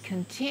can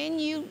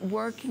continue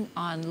working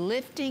on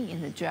lifting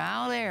in the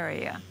jowl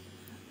area,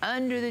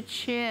 under the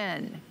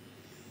chin,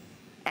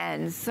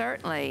 And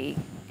certainly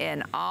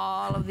in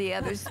all of the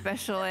other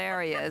special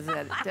areas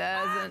that it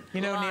doesn't. You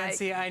know,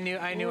 Nancy, I knew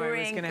I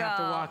was going to have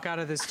to walk out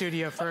of the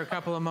studio for a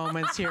couple of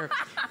moments here.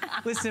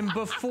 Listen,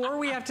 before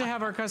we have to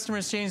have our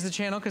customers change the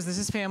channel, because this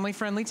is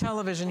family-friendly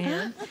television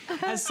here,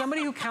 as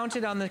somebody who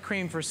counted on the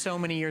cream for so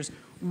many years,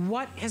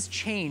 what has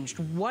changed?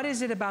 What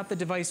is it about the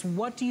device?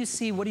 What do you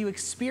see? What do you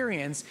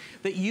experience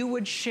that you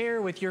would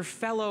share with your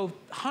fellow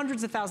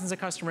hundreds of thousands of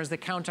customers that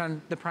count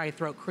on the Prai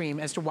Throat Cream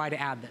as to why to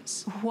add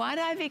this? What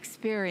I've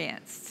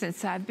experienced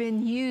since I've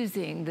been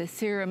using the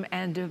serum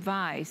and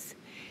device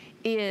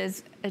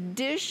is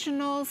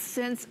additional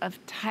sense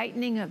of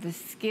tightening of the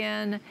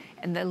skin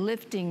and the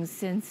lifting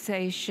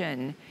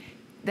sensation.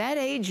 That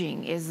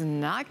aging is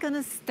not going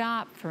to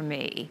stop for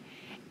me.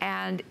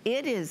 And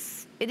it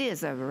is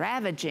a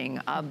ravaging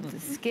of the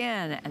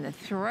skin and the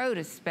throat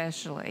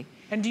especially.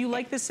 And do you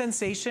like the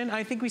sensation?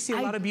 I think we see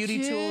a lot of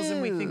beauty tools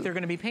and we think they're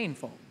going to be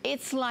painful.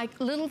 It's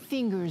like little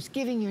fingers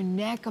giving your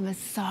neck a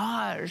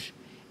massage.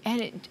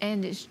 And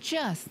it's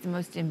just the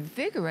most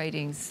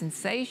invigorating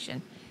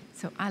sensation.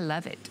 So I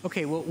love it.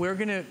 Okay, well, we're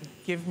going to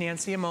give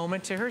Nancy a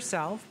moment to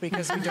herself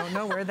because we don't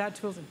know where that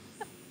tool's.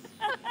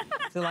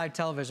 It's a live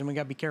television. We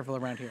got to be careful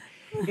around here.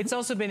 It's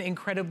also been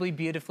incredibly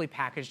beautifully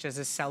packaged as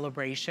a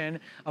celebration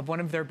of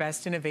one of their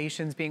best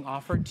innovations being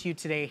offered to you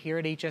today here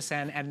at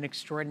HSN at an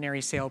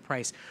extraordinary sale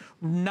price.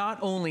 Not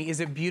only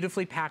is it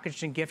beautifully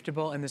packaged and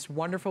giftable in this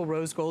wonderful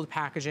rose gold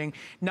packaging,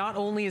 not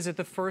only is it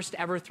the first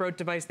ever throat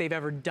device they've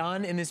ever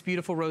done in this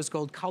beautiful rose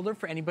gold color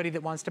for anybody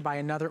that wants to buy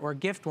another or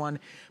gift one,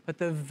 but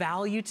the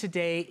value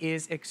today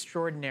is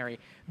extraordinary.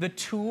 The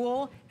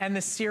tool and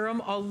the serum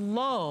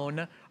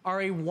alone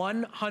are a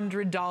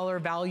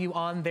 $100 value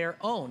on their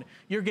own.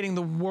 You're getting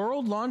the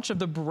world launch of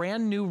the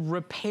brand new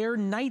Repair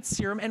Night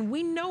Serum, and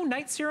we know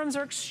night serums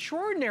are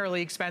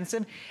extraordinarily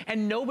expensive,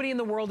 and nobody in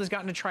the world has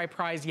gotten to try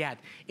Prai's yet.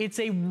 It's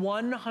a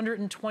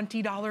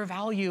 $120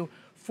 value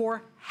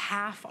for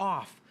half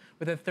off,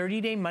 with a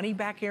 30-day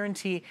money-back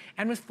guarantee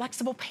and with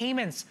flexible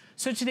payments.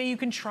 So today you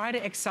can try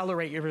to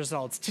accelerate your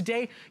results.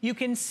 Today you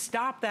can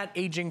stop that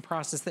aging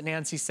process that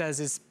Nancy says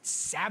is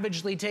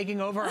savagely taking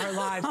over our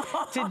lives.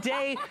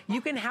 Today you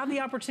can have the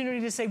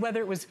opportunity to say whether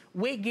it was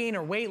weight gain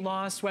or weight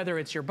loss, whether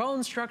it's your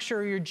bone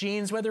structure or your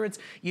genes, whether it's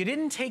you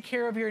didn't take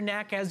care of your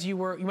neck as you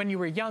were when you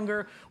were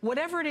younger,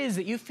 whatever it is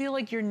that you feel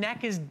like your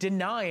neck is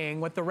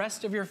denying what the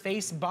rest of your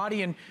face,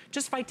 body, and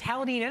just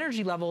vitality and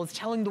energy level is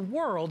telling the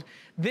world,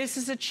 this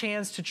is a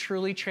chance to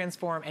truly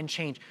transform and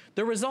change.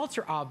 The results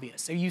are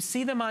obvious. So you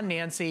see them on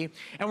Nancy,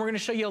 and we're gonna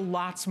show you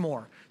lots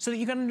more so that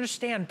you can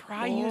understand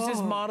Prai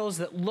uses models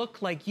that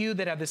look like you,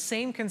 that have the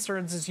same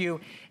concerns as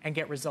you, and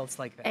get results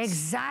like this.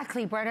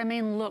 Exactly, Brett. I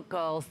mean, look,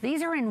 girls,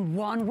 these are in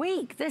 1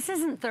 week. This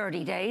isn't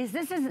 30 days.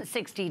 This isn't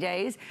 60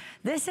 days.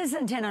 This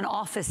isn't in an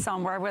office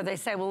somewhere where they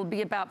say, well, it'll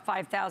be about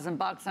 5,000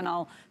 bucks and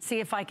I'll see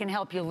if I can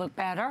help you look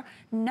better.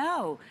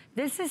 No,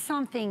 this is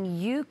something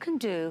you can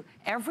do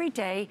every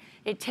day.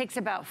 It takes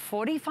about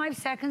 45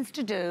 seconds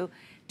to do.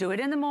 Do it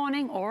in the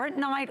morning or at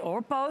night or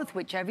both,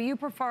 whichever you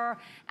prefer,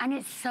 and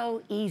it's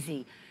so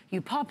easy.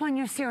 You pop on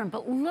your serum,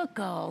 but look,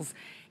 girls,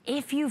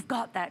 if you've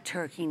got that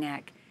turkey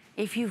neck,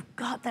 if you've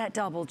got that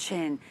double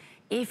chin,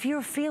 if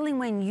you're feeling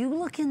when you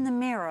look in the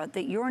mirror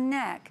that your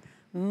neck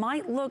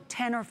might look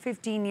 10 or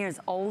 15 years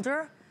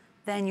older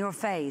than your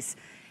face,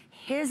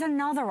 here's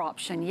another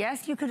option.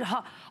 Yes, you could,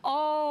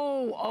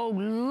 oh,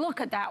 look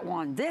at that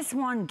one. This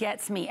one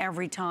gets me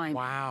every time.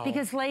 Wow.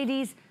 Because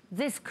ladies,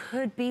 this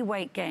could be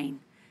weight gain.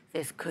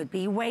 This could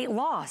be weight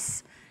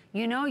loss.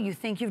 You know, you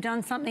think you've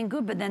done something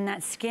good, but then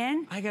that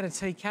skin. I gotta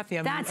tell you, Kathy,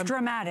 that's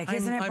dramatic,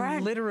 isn't it, Brett?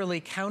 I'm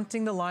literally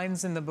counting the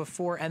lines in the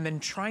before and then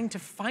trying to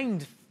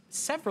find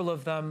several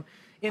of them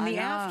in the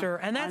after,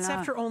 and that's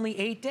after only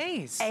 8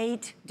 days.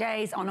 8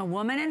 days on a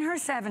woman in her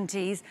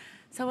 70s.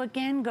 So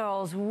again,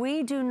 girls,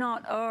 we do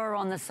not err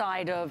on the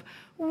side of,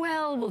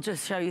 well, we'll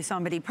just show you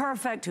somebody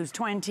perfect who's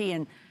 20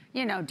 and,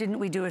 you know, didn't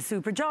we do a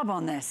super job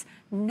on this?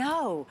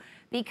 No,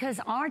 because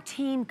our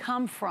team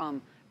come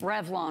from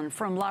Revlon,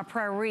 from La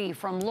Prairie,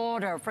 from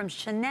Lauder, from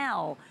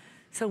Chanel.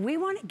 So we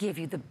want to give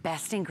you the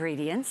best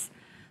ingredients,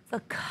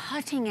 the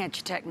cutting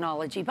edge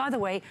technology. By the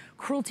way,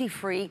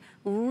 cruelty-free,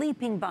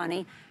 leaping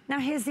bunny. Now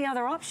here's the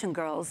other option,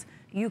 girls.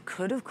 You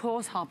could, of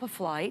course, hop a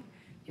flight.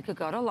 You could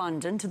go to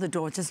London to the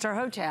Dorchester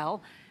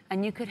Hotel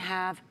and you could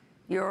have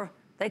your,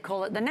 they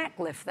call it the neck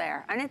lift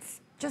there. And it's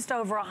just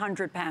over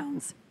 100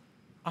 pounds.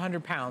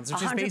 100 pounds,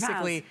 which is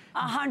basically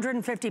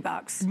 150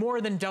 bucks. More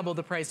than double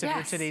the price of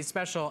your today's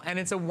special. And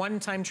it's a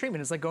one-time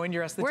treatment. It's like going to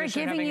your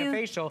esthetician and having a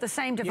facial. The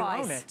same device.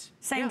 You own it.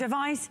 Same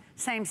device,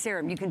 same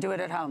serum. You can do it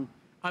at home.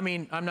 I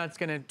mean, I'm not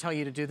going to tell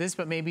you to do this,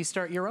 but maybe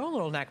start your own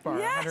little neck bar.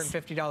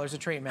 $150 a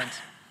treatment.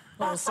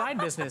 Little side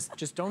business.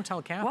 Just don't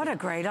tell Kathy. What a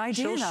great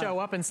idea. She'll show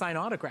up and sign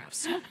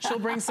autographs. She'll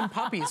bring some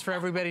puppies for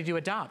everybody to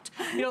adopt.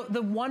 You know,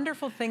 the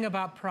wonderful thing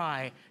about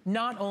Prai,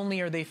 not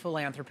only are they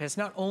philanthropists,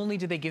 not only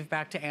do they give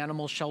back to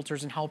animal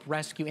shelters and help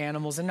rescue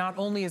animals, and not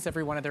only is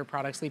every one of their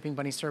products Sleeping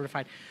Bunny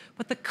certified,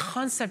 but the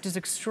concept is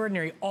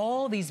extraordinary.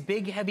 All these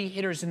big heavy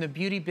hitters in the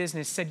beauty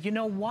business said, you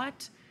know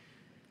what?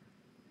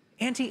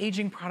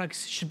 Anti-aging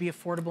products should be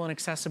affordable and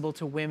accessible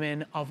to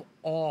women of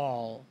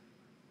all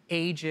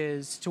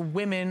ages, to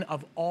women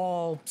of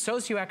all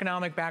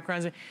socioeconomic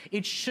backgrounds.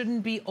 It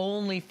shouldn't be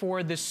only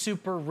for the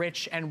super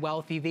rich and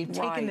wealthy. They've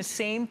taken the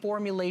same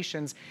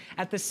formulations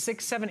at the $600,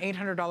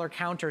 $700, $800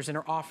 counters and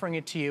are offering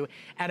it to you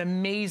at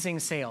amazing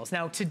sales.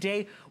 Now,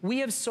 today, we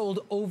have sold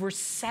over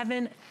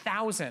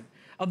 7,000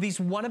 of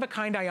these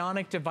one-of-a-kind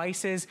ionic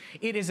devices.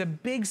 It is a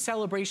big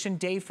celebration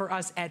day for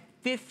us at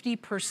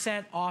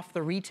 50% off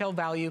the retail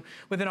value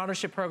with an auto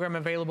ship program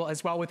available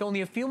as well. With only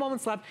a few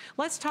moments left,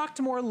 let's talk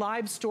to more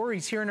live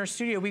stories here in our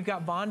studio. We've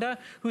got Vonda,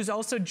 who's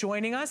also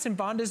joining us, and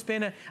Vonda's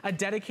been a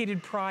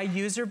dedicated Prai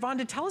user.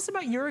 Vonda, tell us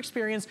about your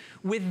experience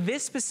with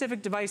this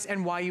specific device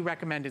and why you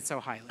recommend it so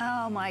highly.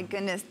 Oh my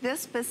goodness, this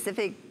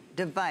specific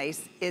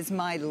device is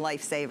my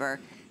lifesaver,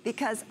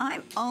 because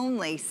I'm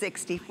only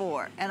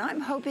 64 and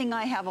I'm hoping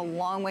I have a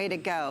long way to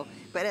go.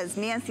 But as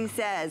Nancy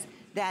says,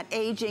 that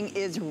aging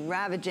is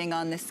ravaging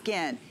on the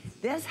skin.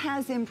 This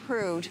has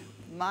improved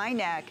my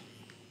neck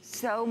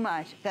so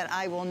much that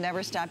I will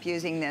never stop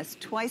using this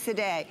twice a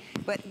day.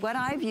 But what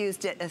I've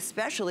used it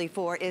especially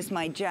for is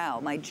my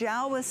jowl. My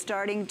jowl was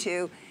starting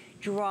to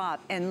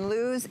drop and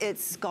lose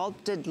its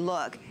sculpted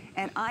look.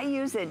 And I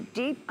use it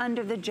deep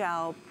under the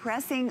jowl,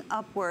 pressing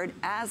upward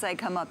as I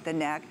come up the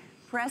neck,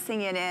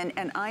 pressing it in,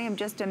 and I am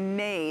just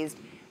amazed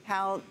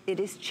how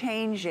it is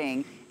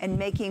changing and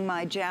making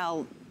my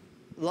jowl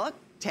look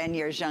 10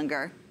 years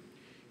younger.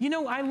 You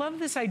know, I love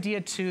this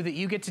idea too, that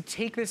you get to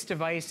take this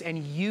device and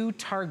you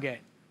target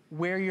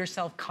where you're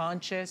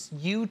self-conscious,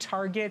 you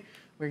target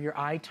where your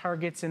eye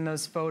targets in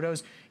those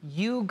photos.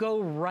 You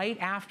go right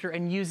after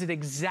and use it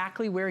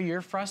exactly where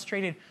you're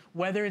frustrated,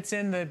 whether it's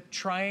in the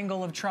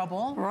triangle of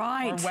trouble,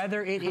 or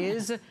whether it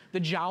is the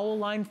jowl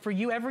line for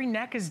you. Every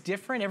neck is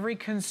different, every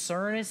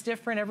concern is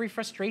different, every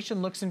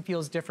frustration looks and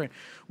feels different.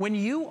 When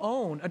you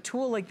own a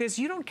tool like this,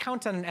 you don't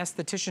count on an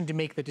esthetician to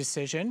make the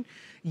decision.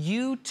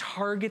 You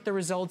target the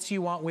results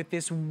you want with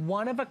this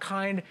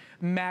one-of-a-kind,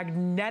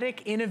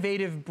 magnetic,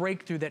 innovative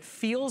breakthrough that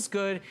feels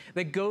good,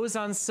 that goes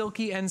on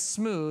silky and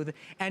smooth,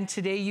 and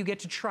today you get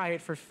to try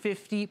it for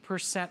 50%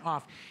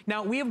 off.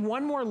 Now, we have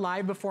one more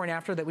live before and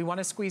after that we want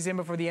to squeeze in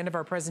before the end of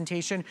our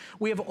presentation.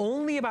 We have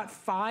only about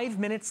 5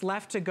 minutes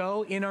left to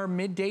go in our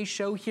midday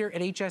show here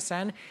at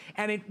HSN,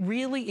 and it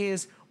really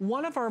is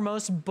one of our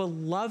most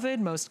beloved,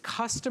 most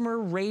customer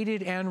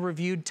rated and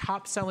reviewed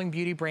top-selling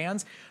beauty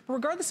brands. But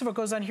regardless of what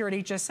goes on here at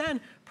HSN,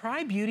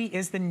 Prai Beauty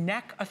is the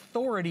neck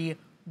authority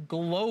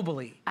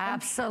globally.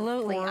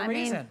 Absolutely. For a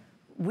reason.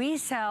 We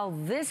sell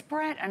this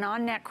brand, and our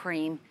neck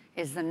cream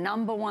is the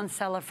 #1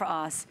 seller for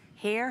us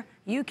here,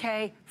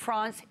 UK,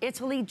 France,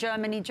 Italy,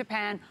 Germany,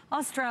 Japan,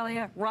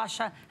 Australia,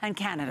 Russia, and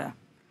Canada.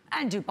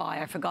 And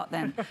Dubai, I forgot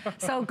them.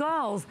 So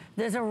girls,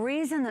 there's a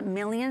reason that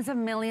millions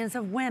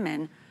of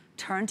women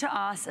turn to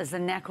us as the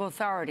neck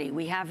authority.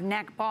 We have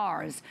neck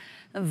bars.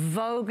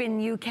 Vogue in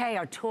UK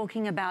are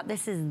talking about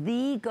this is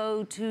the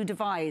go-to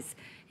device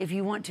if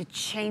you want to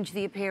change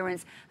the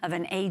appearance of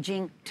an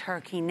aging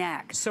turkey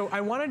neck. So I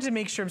wanted to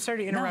make sure, I'm sorry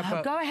to interrupt,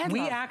 but go ahead, we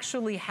love.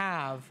 actually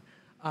have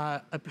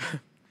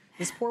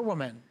this poor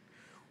woman.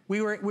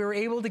 We were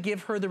able to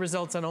give her the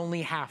results on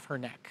only half her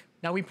neck.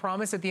 Now, we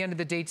promise at the end of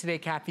the day today,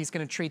 Kathy's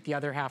gonna treat the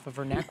other half of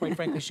her neck. Quite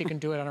frankly, she can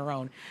do it on her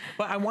own.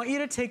 But I want you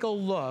to take a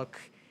look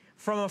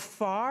from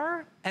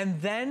afar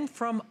and then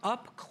from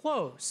up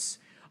close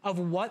of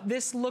what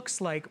this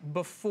looks like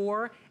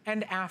before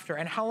and after.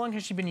 And how long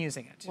has she been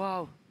using it?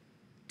 Whoa.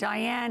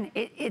 Diane,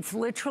 it's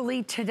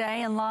literally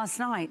today and last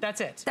night.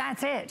 That's it.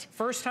 That's it.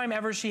 First time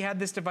ever she had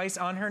this device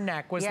on her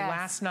neck was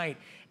last night.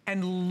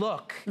 And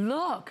look.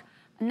 Look.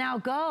 Now,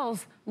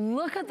 girls,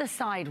 look at the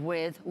side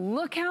width.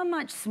 Look how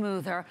much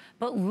smoother,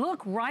 but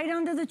look right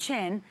under the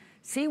chin.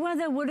 See where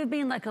there would have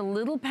been like a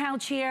little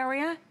pouchy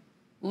area?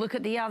 Look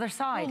at the other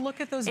side. Oh,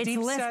 look at those it's deep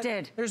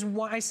lifted. set. There's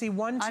one, I see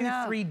 1,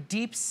 2, 3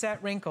 deep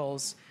set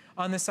wrinkles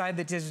on the side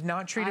that is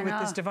not treated with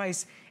this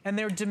device. And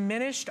they're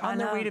diminished on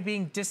their way to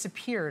being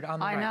disappeared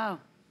on the right. I know.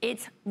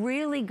 It's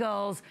really,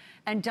 girls.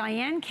 And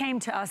Diane came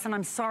to us, and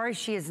I'm sorry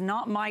she is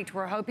not mic'd.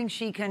 We're hoping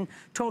she can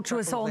talk to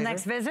us all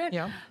next visit.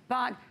 Yeah.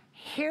 But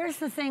here's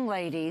the thing,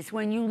 ladies.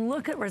 When you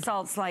look at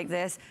results like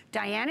this,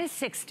 Diane is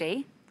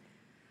 60.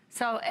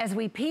 So as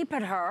we peep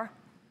at her,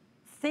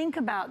 think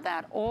about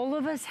that. All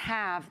of us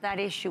have that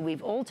issue.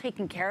 We've all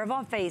taken care of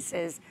our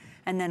faces,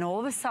 and then all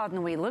of a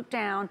sudden we look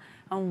down,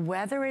 and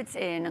whether it's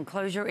in, and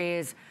close your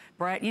ears,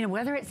 Brett, you know,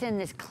 whether it's in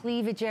this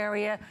cleavage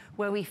area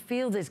where we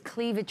feel there's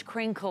cleavage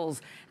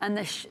crinkles, and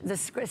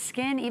the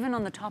skin, even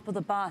on the top of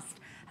the bust,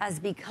 has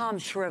become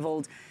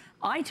shriveled.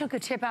 I took a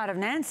tip out of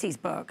Nancy's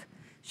book.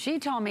 She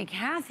told me,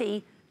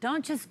 Kathy,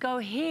 don't just go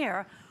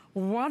here.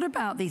 What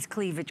about these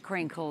cleavage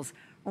crinkles?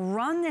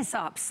 Run this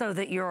up so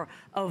that you're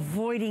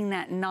avoiding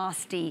that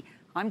nasty,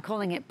 I'm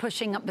calling it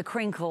pushing up the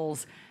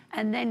crinkles,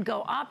 and then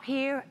go up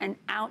here and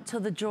out to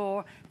the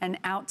jaw and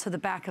out to the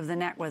back of the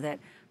neck with it.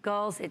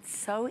 Girls, it's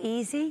so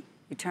easy.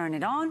 You turn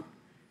it on,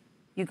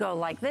 you go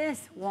like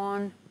this,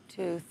 1,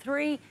 2,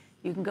 3.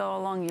 You can go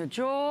along your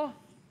jaw,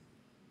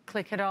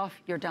 click it off,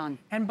 you're done.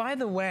 And by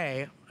the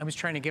way, I was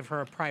trying to give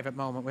her a private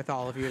moment with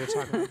all of you to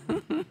talk about.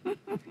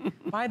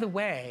 By the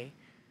way,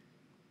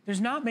 there's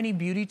not many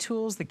beauty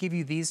tools that give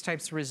you these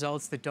types of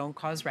results that don't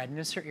cause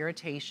redness or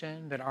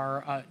irritation, that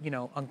are, you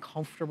know,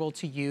 uncomfortable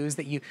to use,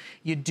 that you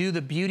do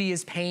the beauty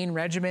is pain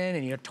regimen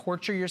and you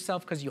torture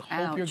yourself because you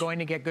hope you're going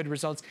to get good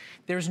results.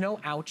 There's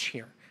no ouch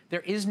here.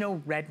 There is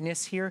no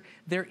redness here.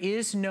 There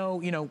is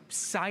no, you know,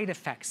 side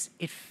effects.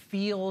 It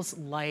feels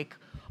like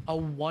a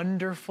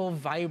wonderful,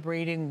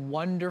 vibrating,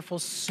 wonderful,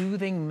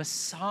 soothing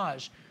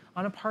massage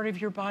on a part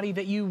of your body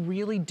that you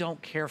really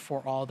don't care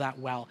for all that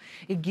well.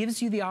 It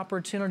gives you the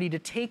opportunity to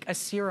take a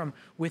serum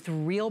with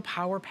real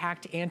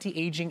power-packed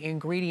anti-aging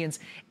ingredients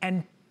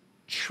and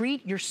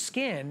treat your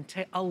skin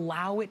to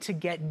allow it to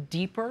get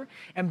deeper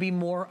and be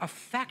more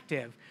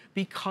effective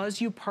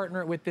because you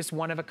partner it with this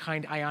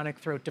one-of-a-kind ionic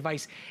throat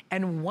device.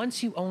 And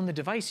once you own the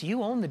device,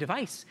 you own the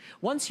device.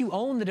 Once you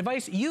own the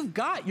device, you've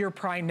got your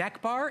Prai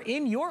neck bar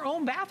in your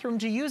own bathroom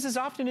to use as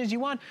often as you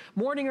want,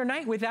 morning or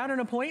night, without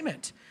an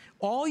appointment.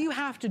 All you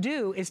have to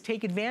do is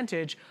take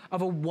advantage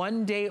of a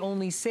one-day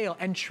only sale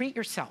and treat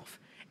yourself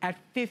at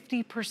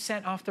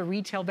 50% off the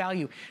retail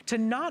value to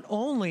not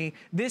only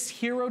this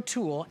hero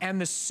tool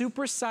and the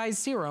super size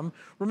serum.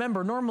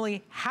 Remember,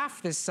 normally half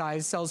this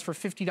size sells for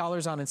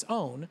 $50 on its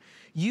own.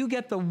 You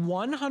get the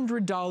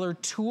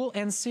 $100 tool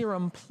and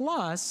serum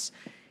plus.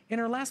 In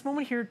our last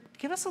moment here,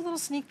 give us a little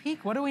sneak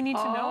peek. What do we need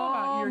to know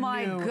about your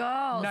new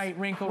night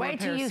wrinkle repair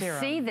serum? Wait till you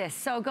see this.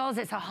 So girls,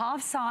 it's a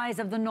half size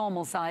of the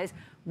normal size.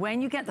 When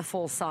you get the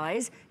full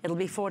size, it'll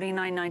be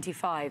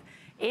 $49.95.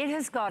 It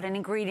has got an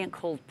ingredient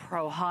called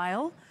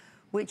PRAI,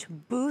 which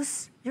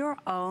boosts your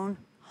own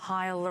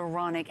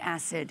hyaluronic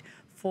acid,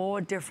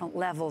 4 different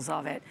levels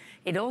of it.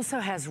 It also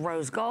has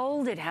rose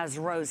gold, it has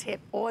rose hip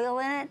oil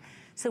in it.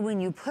 So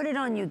when you put it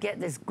on, you get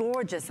this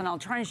gorgeous, and I'll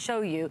try and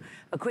show you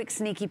a quick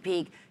sneaky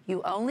peek.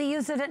 You only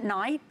use it at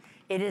night.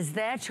 It is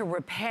there to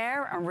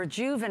repair and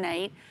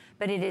rejuvenate,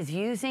 but it is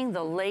using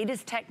the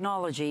latest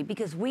technology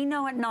because we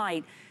know at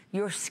night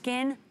your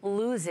skin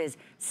loses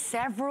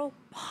several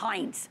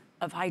pints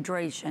of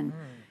hydration,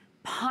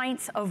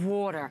 pints of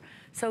water.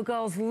 So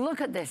girls,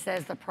 look at this.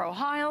 There's the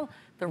PRAI,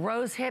 the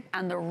rose hip,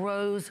 and the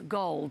rose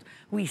gold.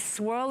 We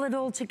swirl it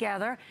all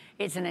together.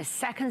 It's in a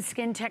second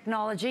skin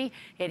technology.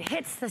 It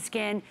hits the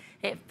skin.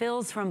 It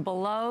fills from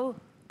below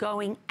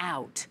going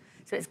out.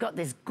 So it's got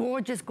this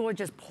gorgeous,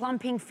 gorgeous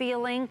plumping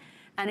feeling.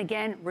 And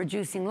again,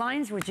 reducing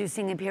lines,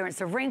 reducing the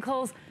appearance of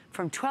wrinkles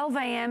from 12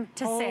 a.m.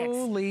 to 6.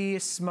 Holy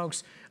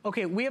smokes.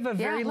 Okay, we have a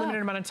very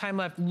limited amount of time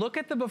left. Look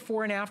at the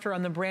before and after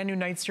on the brand new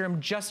night serum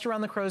just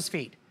around the crow's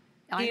feet.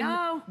 I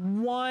know.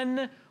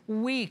 1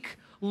 week.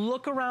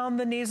 Look around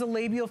the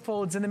nasolabial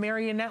folds and the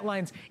marionette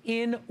lines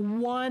in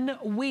 1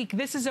 week.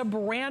 This is a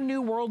brand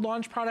new world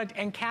launch product,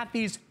 and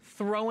Kathy's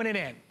throwing it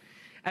in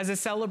as a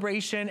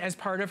celebration, as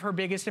part of her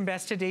biggest and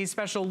best today's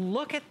special.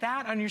 Look at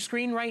that on your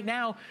screen right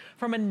now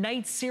from a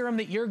night serum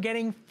that you're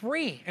getting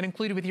free and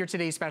included with your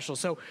today's special.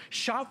 So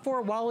shop for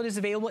it while it is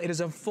available. It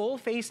is a full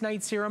face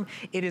night serum.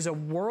 It is a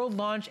world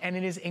launch, and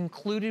it is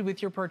included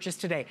with your purchase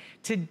today.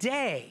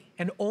 Today,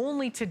 and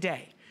only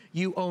today,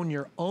 you own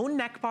your own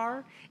neck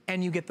bar,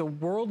 and you get the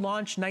world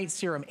launch night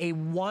serum, a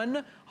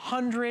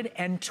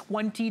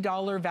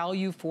 $120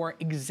 value for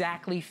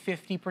exactly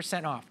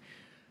 50% off.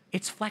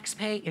 Its flex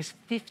pay is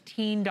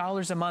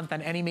 $15 a month on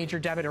any major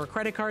debit or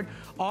credit card.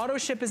 Auto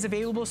ship is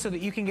available so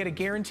that you can get a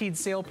guaranteed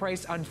sale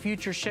price on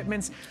future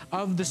shipments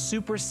of the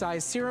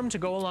super-sized serum to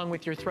go along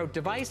with your throat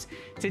device.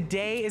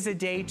 Today is a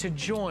day to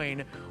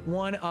join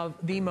one of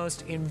the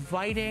most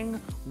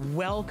inviting,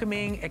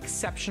 welcoming,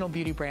 exceptional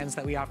beauty brands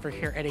that we offer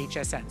here at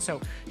HSN. So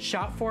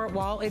shop for it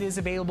while it is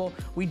available.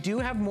 We do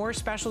have more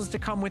specials to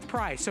come with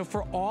Prai. So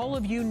for all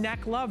of you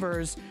neck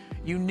lovers,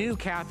 you knew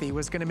Kathy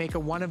was gonna make a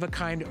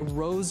one-of-a-kind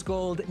rose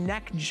gold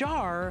neck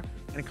jar,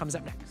 and it comes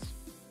up next.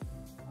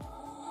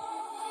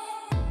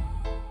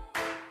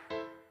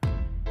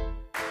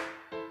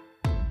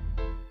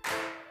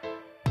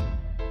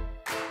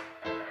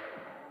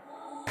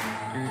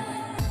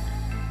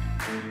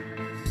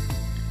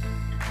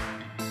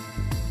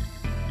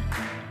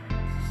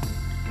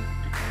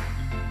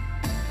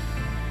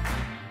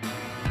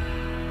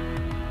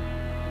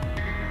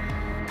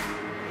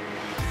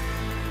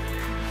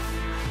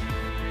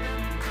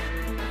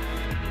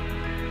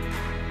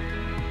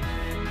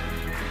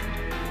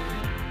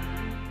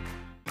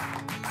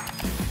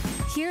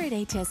 Here at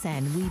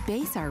HSN, we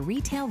base our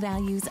retail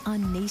values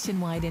on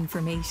nationwide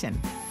information.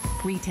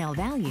 Retail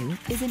value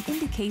is an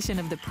indication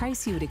of the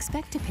price you would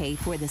expect to pay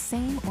for the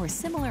same or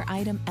similar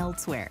item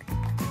elsewhere,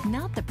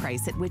 not the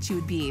price at which you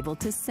would be able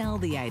to sell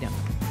the item.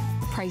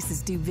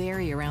 Prices do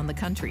vary around the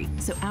country,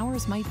 so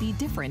ours might be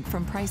different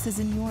from prices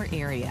in your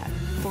area.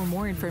 For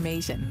more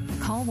information,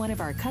 call one of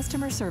our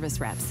customer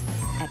service reps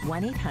at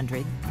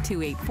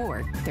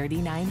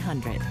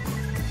 1-800-284-3900.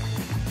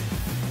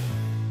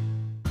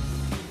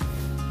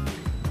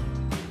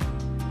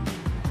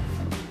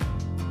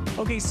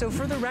 Okay, so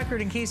for the record,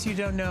 in case you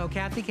don't know,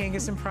 Kathy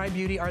Kangas and Prai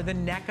Beauty are the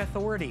neck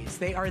authorities.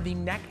 They are the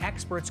neck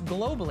experts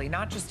globally,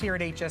 not just here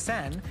at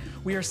HSN.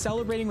 We are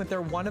celebrating with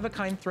their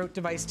one-of-a-kind throat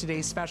device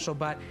today's special,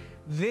 but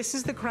this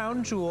is the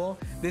crown jewel,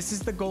 this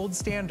is the gold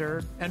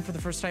standard, and for the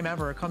first time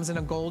ever, it comes in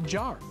a gold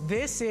jar.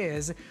 This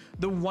is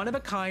the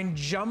one-of-a-kind,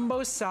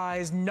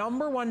 jumbo-sized,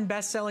 #1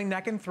 best-selling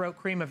neck and throat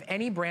cream of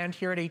any brand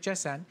here at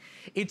HSN.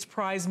 It's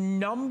Prai's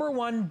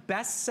 #1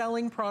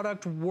 best-selling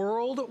product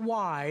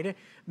worldwide.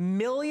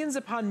 Millions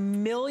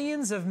upon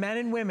millions of men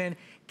and women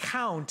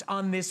count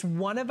on this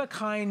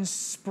one-of-a-kind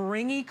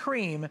springy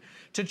cream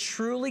to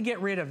truly get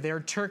rid of their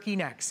turkey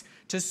necks,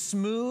 to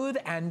smooth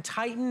and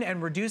tighten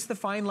and reduce the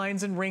fine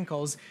lines and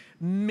wrinkles.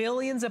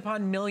 Millions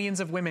upon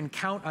millions of women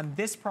count on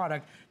this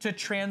product to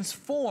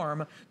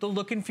transform the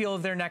look and feel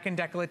of their neck and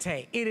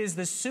décolleté. It is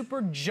the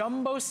super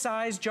jumbo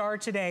size jar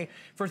today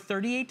for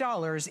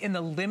 $38 in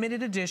the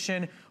limited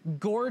edition,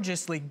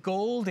 gorgeously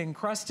gold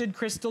encrusted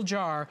crystal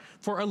jar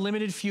for a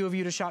limited few of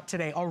you to shop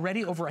today.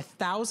 Already over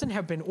 1,000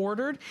 have been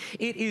ordered.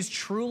 It is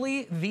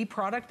truly the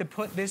product that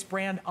put this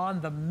brand on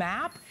the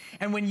map.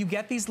 And when you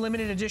get these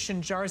limited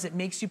edition jars, it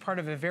makes you part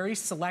of a very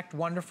select,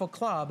 wonderful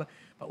club.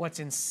 But what's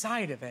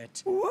inside of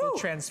it will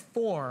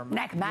transform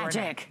neck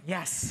magic.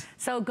 Yes.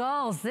 So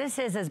girls, this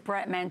is, as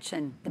Brett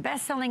mentioned, the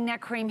best-selling neck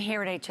cream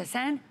here at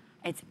HSN.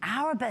 It's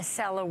our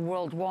bestseller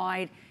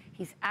worldwide.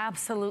 He's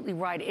absolutely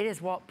right. It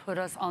is what put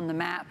us on the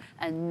map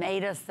and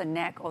made us the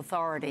neck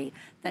authority,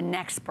 the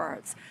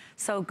Nexperts.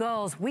 So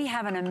girls, we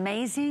have an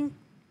amazing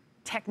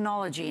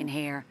technology in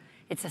here.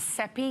 It's a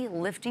SEPI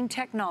lifting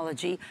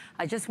technology.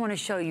 I just want to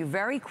show you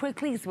very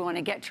quickly because we want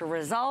to get to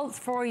results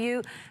for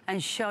you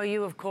and show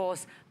you, of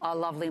course, our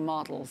lovely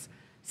models.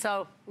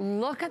 So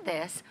look at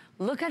this.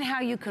 Look at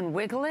how you can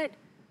wiggle it.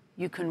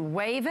 You can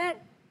wave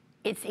it.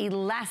 It's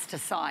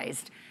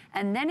elasticized.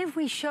 And then if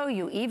we show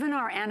you even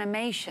our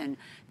animation,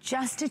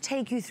 just to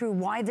take you through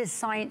why this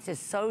science is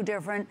so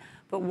different,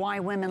 but why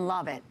women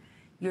love it.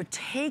 You're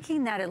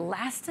taking that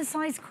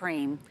elasticized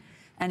cream,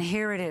 and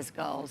here it is,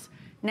 girls.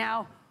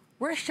 Now,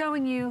 we're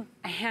showing you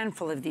a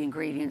handful of the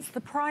ingredients, the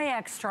Prai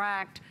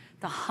extract,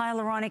 the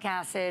hyaluronic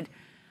acid,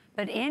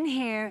 but in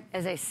here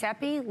is a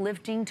SEPI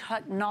lifting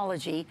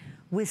technology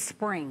with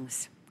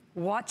springs.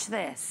 Watch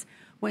this.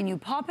 When you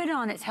pop it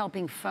on, it's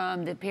helping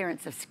firm the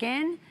appearance of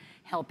skin,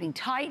 helping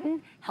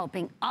tighten,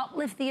 helping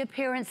uplift the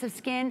appearance of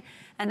skin,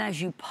 and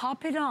as you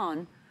pop it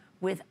on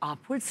with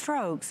upward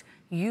strokes,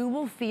 you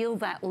will feel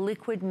that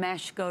liquid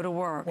mesh go to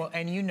work. Well,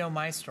 and you know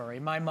my story.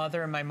 My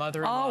mother and my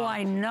mother-in-law. Oh,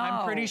 I know.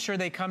 I'm pretty sure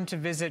they come to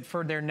visit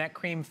for their neck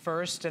cream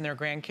first and their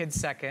grandkids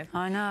second.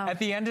 I know. At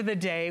the end of the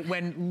day,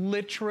 when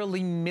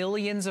literally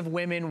millions of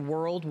women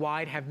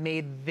worldwide have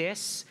made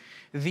this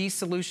the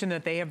solution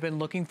that they have been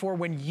looking for,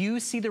 when you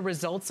see the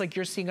results like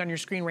you're seeing on your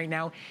screen right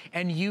now,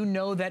 and you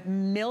know that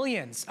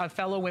millions of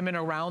fellow women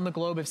around the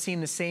globe have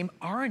seen the same,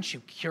 aren't you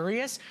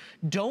curious?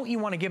 Don't you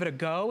want to give it a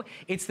go?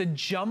 It's the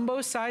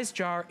jumbo-sized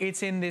jar.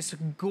 It's in this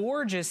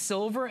gorgeous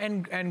silver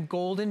and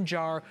golden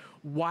jar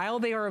while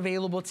they are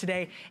available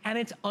today, and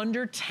it's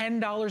under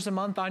 $10 a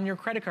month on your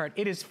credit card.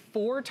 It is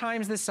 4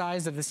 times the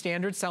size of the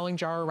standard selling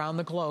jar around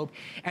the globe,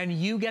 and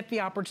you get the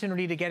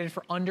opportunity to get it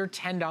for under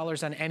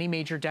 $10 on any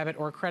major debit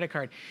or credit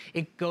card.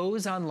 It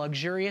goes on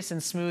luxurious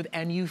and smooth,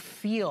 and you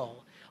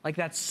feel like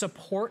that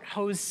support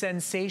hose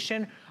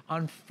sensation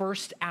on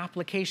first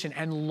application.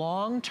 And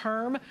long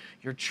term,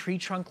 your tree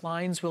trunk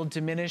lines will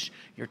diminish,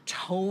 your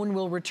tone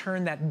will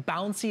return, that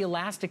bouncy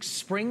elastic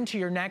spring to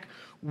your neck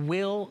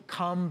will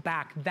come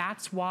back.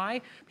 That's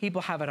why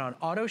people have it on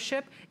auto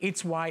ship.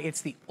 It's why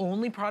it's the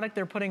only product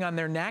they're putting on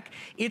their neck.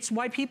 It's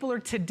why people are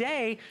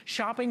today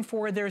shopping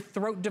for their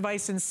throat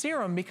device and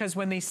serum, because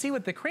when they see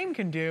what the cream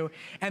can do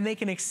and they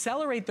can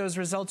accelerate those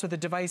results with a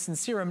device and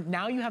serum,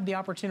 now you have the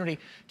opportunity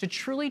to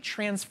truly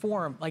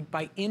transform, like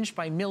by inch,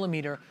 by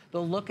millimeter,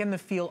 the look and the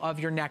feel of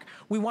your neck.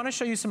 We want to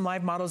show you some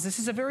live models. This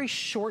is a very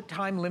short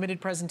time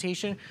limited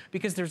presentation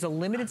because there's a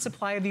limited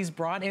supply of these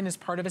brought in as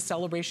part of a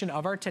celebration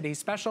of our today's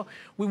special.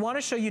 We want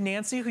to show you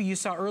Nancy, who you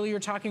saw earlier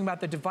talking about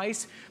the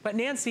device. But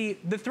Nancy,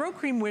 the throat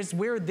cream was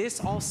where this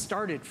all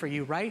started for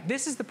you, right?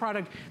 This is the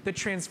product that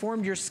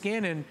transformed your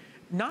skin and,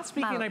 not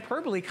speaking in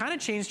hyperbole, kind of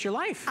changed your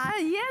life.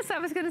 Yes, I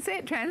was going to say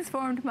it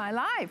transformed my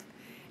life.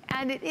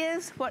 And it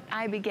is what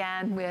I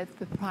began with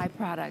the Prai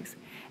products.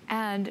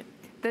 And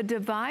the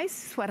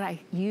device is what I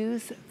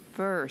use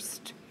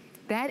first.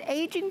 That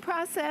aging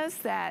process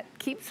that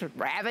keeps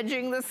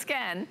ravaging the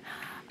skin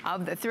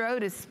of the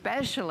throat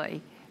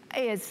especially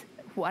is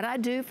what I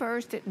do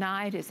first at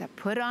night. Is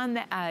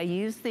I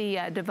use the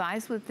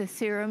device with the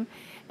serum,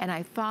 and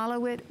I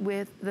follow it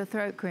with the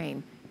throat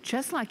cream.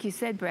 Just like you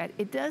said, Brett,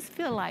 it does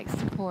feel like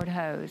support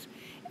hose,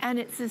 and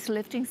it's this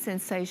lifting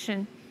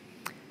sensation.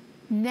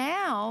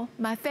 Now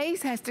my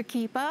face has to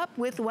keep up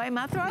with the way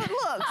my throat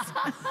looks.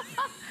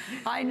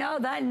 I know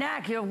that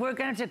neck. We're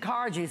going to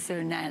card you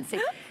soon,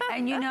 Nancy.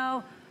 And you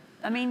know,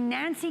 I mean,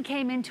 Nancy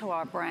came into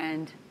our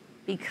brand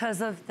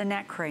because of the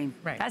neck cream.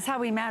 Right. That's how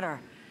we met her.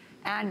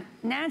 And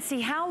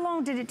Nancy, how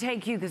long did it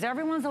take you, because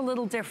everyone's a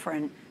little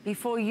different,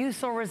 before you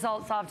saw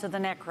results after the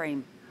neck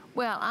cream?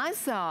 Well, I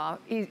saw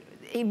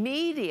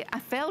immediate, I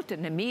felt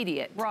an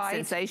immediate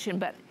sensation,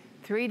 but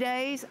 3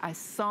 days, I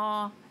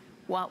saw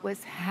what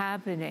was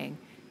happening.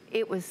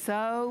 It was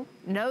so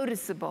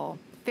noticeable.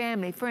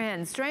 Family,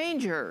 friends,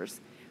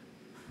 strangers.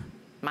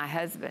 My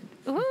husband,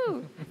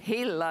 ooh,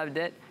 he loved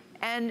it.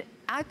 And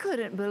I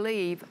couldn't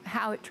believe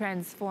how it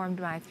transformed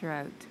my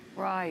throat.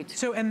 Right.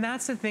 So, and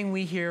that's the thing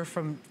we hear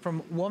from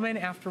woman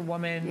after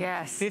woman,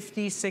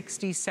 50,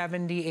 60,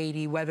 70,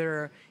 80,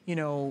 whether, you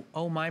know,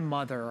 oh, my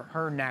mother,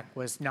 her neck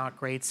was not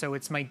great, so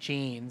it's my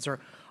genes, or,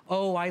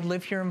 oh, I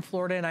live here in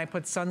Florida and I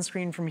put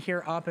sunscreen from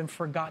here up and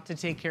forgot to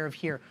take care of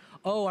here.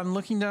 Oh, I'm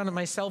looking down at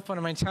my cell phone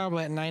and my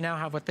tablet and I now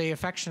have what they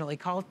affectionately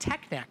call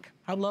tech neck.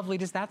 How lovely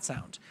does that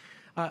sound?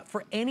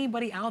 For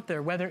anybody out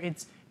there, whether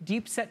it's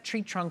deep set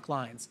tree trunk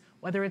lines,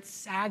 whether it's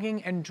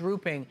sagging and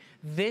drooping,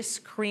 this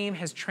cream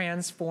has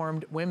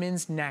transformed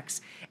women's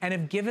necks and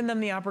have given them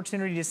the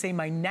opportunity to say,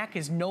 my neck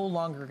is no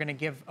longer gonna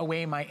give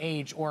away my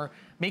age or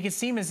make it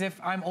seem as if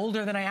I'm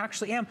older than I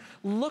actually am.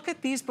 Look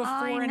at these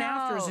before and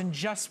afters in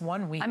just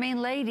 1 week. I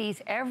mean,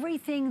 ladies,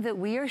 everything that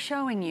we are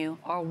showing you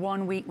are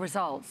 1 week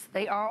results.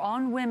 They are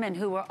on women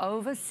who are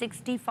over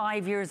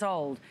 65 years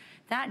old.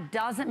 That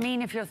doesn't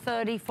mean if you're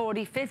 30,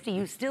 40, 50,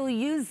 you still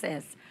use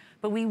this.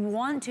 But we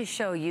want to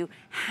show you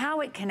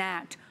how it can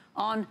act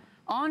on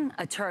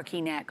a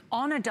turkey neck,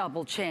 on a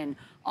double chin,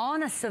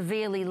 on a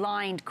severely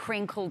lined,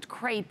 crinkled,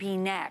 crepey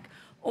neck,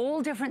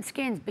 all different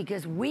skins,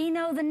 because we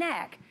know the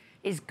neck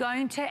is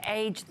going to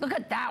age. Look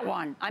at that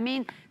one. I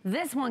mean,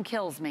 this one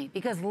kills me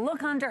because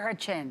look under her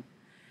chin.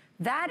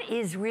 That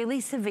is really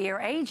severe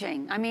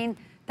aging. I mean,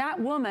 that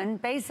woman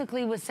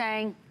basically was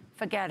saying,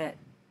 forget it,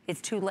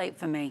 it's too late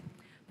for me.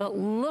 But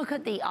look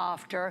at the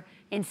after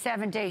in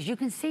 7 days. You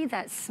can see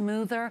that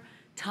smoother,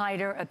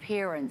 tighter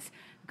appearance.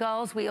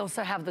 Girls, we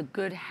also have the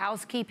Good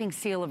Housekeeping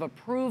seal of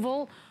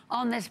approval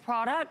on this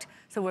product.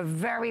 So we're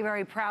very,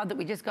 very proud that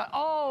we just got,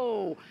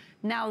 oh,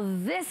 now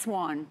this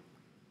one,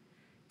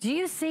 do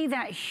you see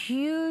that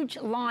huge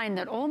line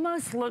that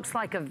almost looks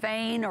like a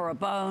vein or a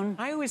bone?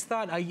 I always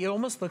thought it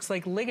almost looks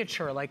like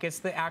ligature, like it's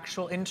the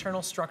actual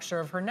internal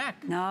structure of her neck.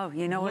 No,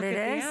 you know what it is?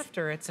 Look at the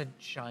after, it's a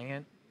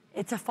giant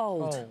It's a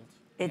fold.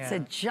 It's a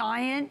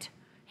giant,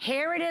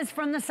 here it is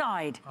from the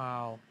side.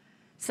 Wow.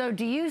 So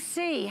do you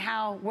see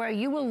how, where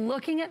you were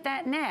looking at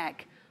that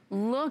neck,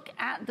 look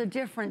at the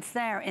difference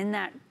there in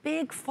that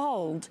big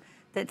fold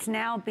that's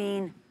now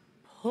being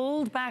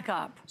pulled back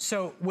up.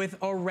 So with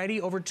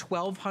already over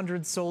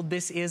 1,200 sold,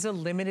 this is a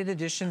limited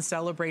edition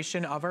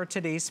celebration of our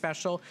today's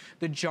special.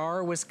 The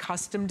jar was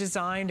custom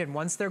designed, and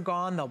once they're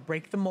gone, they'll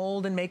break the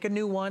mold and make a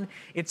new one.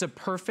 It's a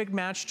perfect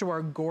match to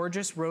our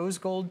gorgeous rose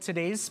gold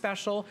today's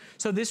special.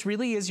 So this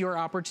really is your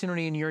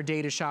opportunity and your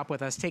day to shop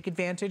with us. Take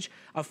advantage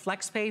of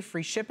FlexPay,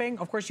 free shipping.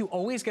 Of course, you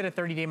always get a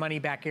 30-day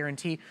money-back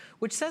guarantee,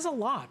 which says a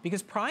lot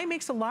because Prai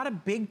makes a lot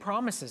of big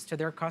promises to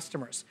their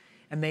customers,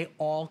 and they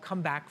all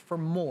come back for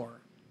more,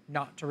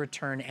 not to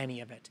return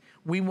any of it.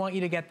 We want you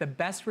to get the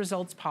best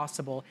results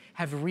possible,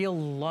 have real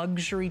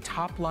luxury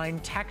top-line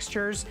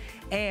textures,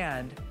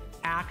 and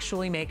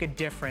actually make a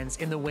difference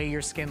in the way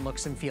your skin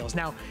looks and feels.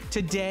 Now,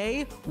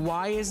 today,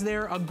 why is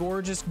there a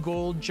gorgeous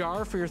gold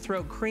jar for your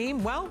throat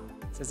cream? Well,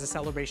 this is a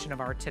celebration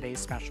of our today's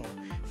special.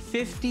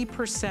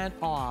 50%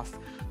 off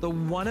the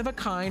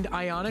one-of-a-kind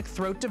ionic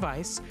throat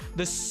device,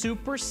 the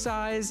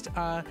super-sized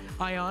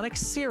ionic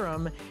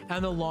serum,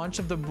 and the launch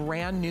of the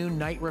brand new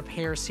night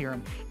repair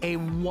serum. A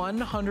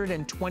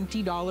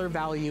 $120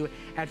 value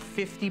at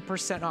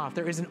 50% off.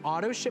 There is an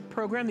auto ship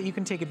program that you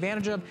can take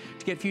advantage of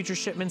to get future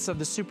shipments of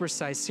the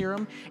super-sized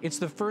serum. It's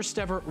the first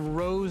ever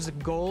rose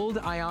gold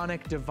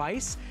ionic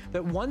device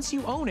that once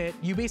you own it,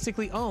 you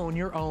basically own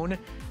your own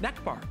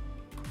neck bar,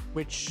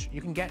 which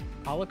you can get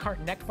a la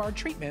carte neck bar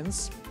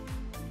treatments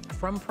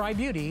from Prai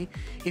Beauty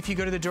if you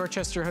go to the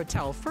Dorchester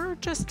Hotel for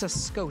just a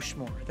skosh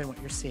more than what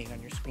you're seeing on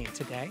your screen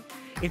today.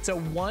 It's a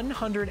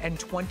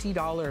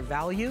 $120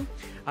 value.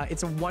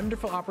 It's a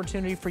wonderful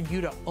opportunity for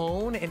you to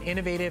own an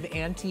innovative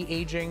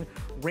anti-aging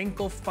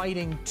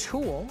wrinkle-fighting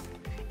tool,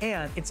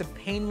 and it's a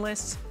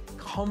painless,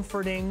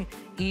 comforting,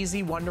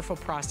 easy, wonderful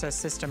process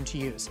system to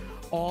use.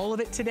 All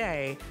of it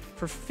today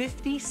for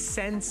 50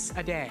 cents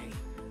a day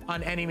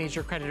on any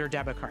major credit or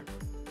debit card.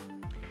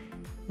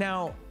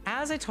 Now,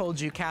 as I told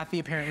you, Kathy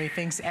apparently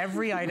thinks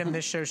every item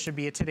this show should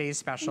be a today's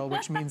special,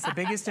 which means the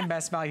biggest and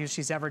best value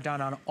she's ever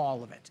done on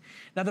all of it.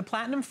 Now, the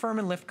Platinum Firm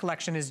and Lift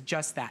collection is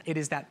just that. It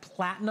is that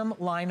platinum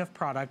line of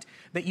product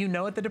that you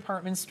know at the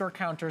department store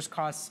counters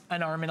costs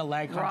an arm and a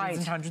leg, hundreds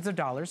and hundreds of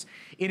dollars.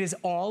 It is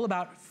all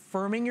about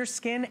firming your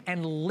skin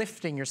and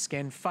lifting your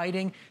skin,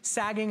 fighting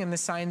sagging and the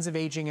signs of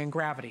aging and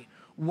gravity.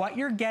 What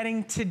you're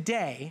getting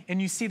today,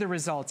 and you see the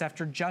results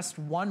after just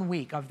 1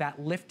 week of that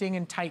lifting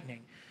and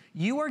tightening,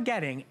 you are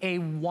getting a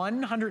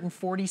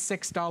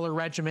 $146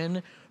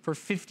 regimen for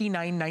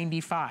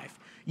 $59.95.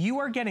 You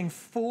are getting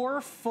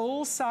 4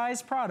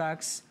 full-size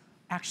products,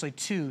 actually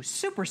 2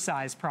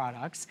 super-size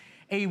products,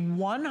 a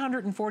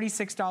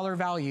 $146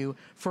 value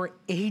for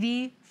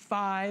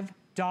 $85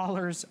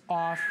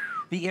 off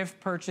the if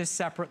purchased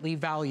separately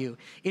value.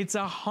 It's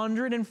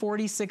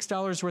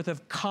 $146 worth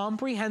of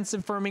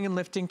comprehensive firming and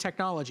lifting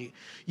technology.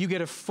 You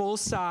get a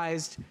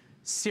full-sized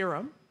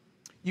serum,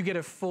 you get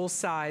a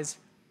full-size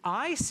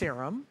eye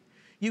serum,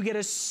 you get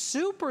a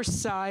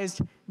super-sized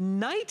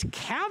night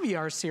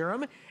caviar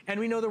serum, and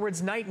we know the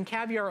words night and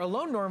caviar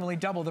alone normally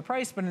double the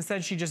price, but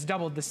instead she just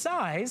doubled the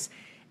size,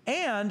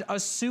 and a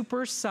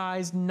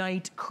super-sized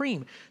night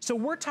cream. So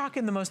we're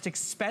talking the most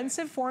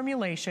expensive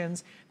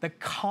formulations, the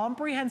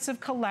comprehensive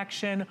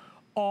collection,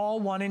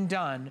 all one and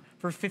done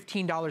for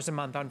 $15 a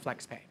month on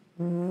FlexPay.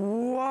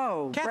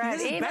 Whoa, Kathy, Brad,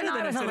 this is better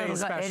than a today's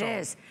special.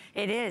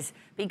 It is,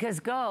 because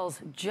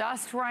girls,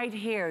 just right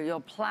here, your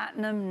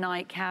platinum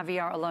night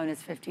caviar alone is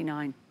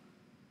 $59.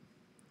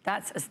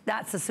 That's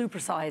a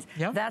supersize.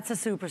 Yep. That's a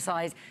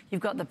supersize.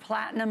 You've got the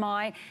platinum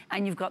eye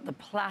and you've got the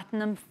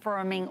platinum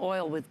firming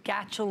oil with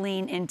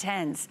Gasoline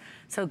Intense.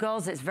 So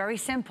girls, it's very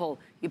simple.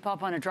 You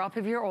pop on a drop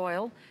of your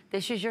oil.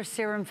 This is your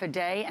serum for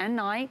day and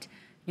night.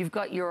 You've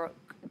got your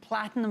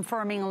platinum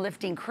firming and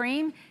lifting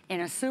cream in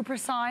a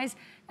supersize,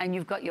 and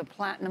you've got your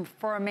platinum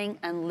firming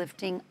and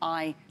lifting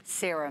eye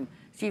serum.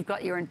 So you've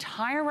got your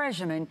entire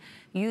regimen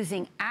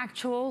using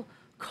actual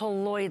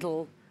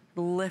colloidal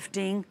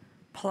lifting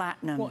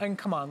platinum. Well, and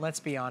come on, let's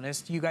be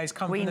honest. You guys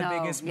come from the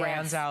biggest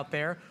brands out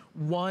there.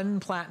 One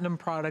platinum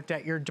product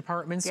at your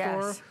department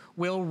store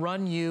will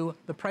run you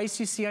the price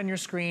you see on your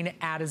screen,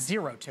 add a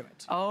zero to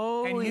it.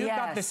 Oh, and you've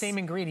got the same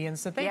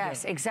ingredients that they do.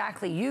 Yes,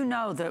 exactly. You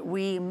know that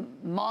we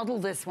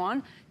modeled this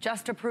one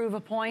just to prove a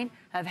point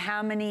of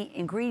how many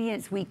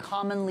ingredients we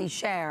commonly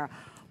share.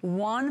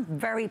 One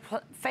very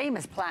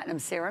famous platinum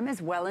serum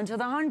is well into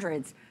the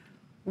hundreds.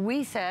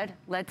 We said,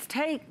 let's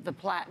take the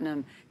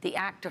platinum, the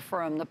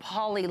Actifirm, the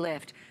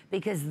Polylift,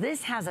 because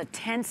this has a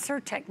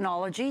tensor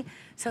technology.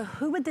 So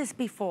who would this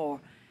be for?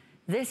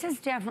 This is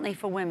definitely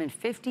for women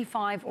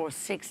 55 or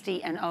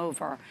 60 and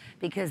over,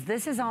 because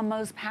this is our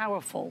most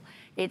powerful.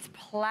 It's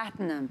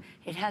platinum.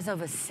 It has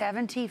over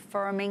 70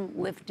 firming,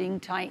 lifting,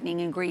 tightening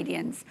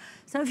ingredients.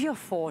 So if you're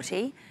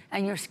 40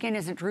 and your skin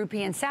isn't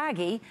droopy and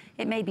saggy,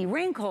 it may be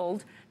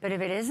wrinkled, but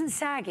if it isn't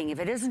sagging, if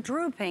it isn't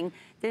drooping,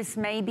 this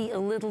may be a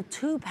little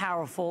too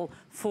powerful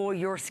for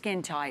your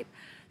skin type.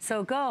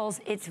 So girls,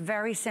 it's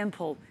very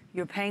simple.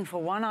 You're paying for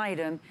one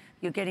item,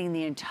 you're getting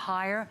the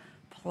entire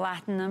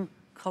platinum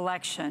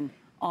collection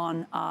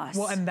on us.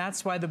 Well, and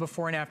that's why the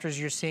before and afters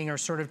you're seeing are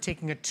sort of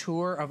taking a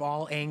tour of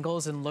all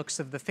angles and looks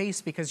of the face,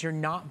 because you're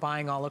not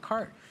buying a la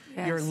carte.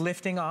 Yes. You're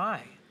lifting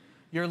eye,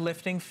 you're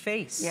lifting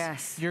face,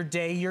 your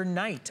day, your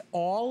night.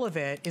 All of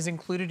it is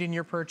included in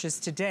your purchase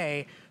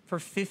today for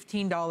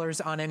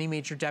 $15 on any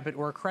major debit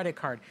or credit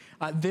card.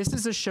 This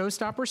is a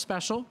showstopper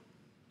special.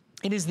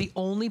 It is the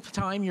only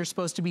time you're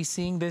supposed to be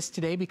seeing this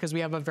today because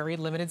we have a very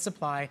limited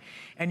supply,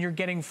 and you're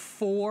getting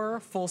 4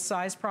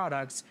 full-size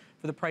products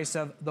for the price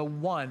of the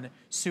one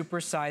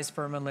super-sized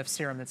Firm and Lift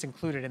serum that's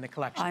included in the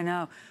collection. I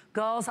know.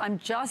 Girls, I'm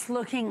just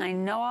looking. I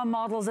know our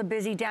models are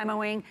busy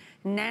demoing.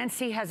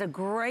 Nancy has a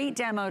great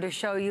demo to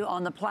show you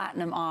on the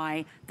Platinum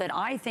Eye that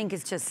I think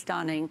is just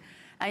stunning.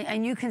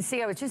 And you can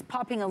see I was just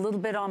popping a little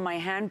bit on my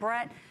hand,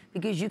 Brett,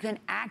 because you can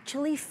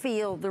actually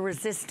feel the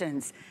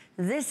resistance.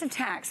 This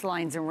attacks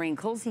lines and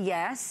wrinkles,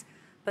 yes,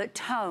 but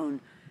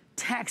tone,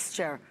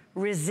 texture,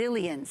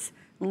 resilience,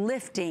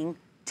 lifting,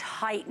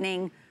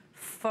 tightening,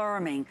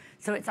 firming.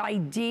 So it's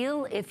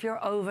ideal if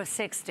you're over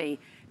 60.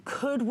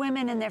 Could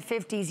women in their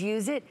 50s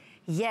use it?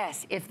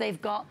 Yes, if they've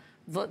got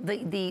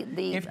the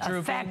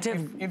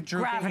effective if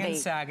drooping gravity. and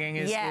sagging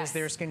is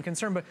their skin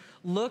concern. But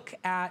look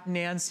at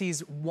Nancy's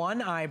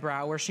one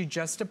eyebrow where she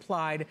just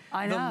applied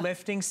the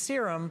lifting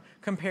serum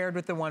compared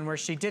with the one where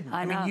she didn't.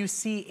 I mean, you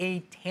see a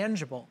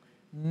tangible,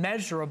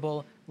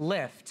 measurable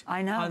lift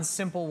on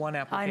simple one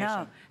application.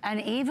 I know.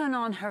 And even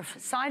on her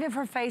side of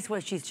her face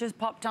where she's just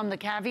popped on the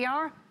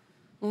caviar,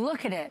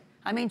 look at it.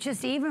 I mean,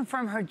 just even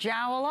from her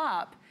jowl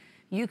up,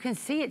 you can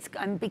see it's,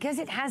 because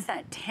it has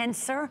that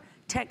tensor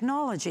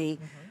technology.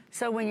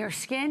 So when your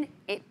skin,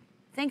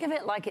 think of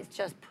it like it's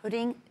just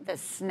putting the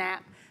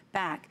snap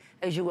back.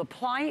 As you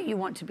apply it, you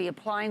want to be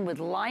applying with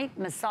light,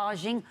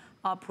 massaging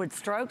upward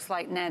strokes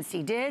like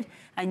Nancy did,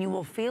 and you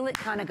will feel it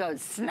kind of go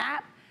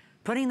snap,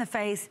 putting the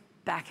face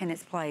back in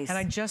its place. And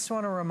I just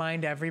want to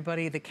remind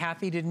everybody that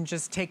Kathy didn't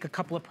just take a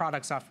couple of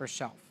products off her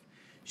shelf.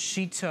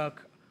 She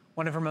took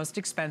one of her most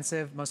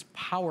expensive, most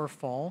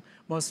powerful,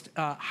 most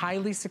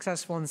highly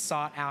successful and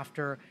sought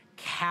after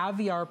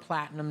Caviar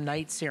Platinum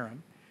Night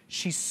Serum.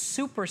 She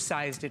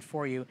supersized it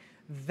for you.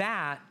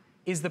 That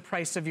is the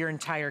price of your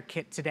entire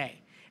kit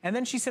today. And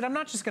then she said, I'm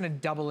not just gonna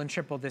double and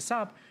triple this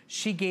up.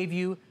 She gave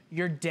you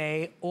your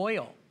day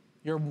oil,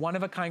 your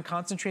one-of-a-kind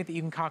concentrate that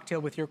you can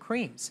cocktail with your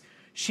creams.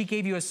 She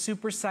gave you a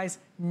supersized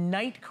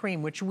night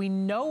cream, which we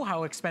know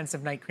how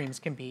expensive night creams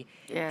can be.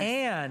 Yes.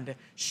 And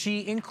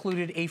she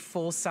included a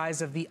full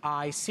size of the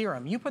eye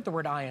serum. You put the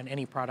word eye on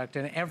any product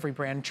and every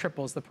brand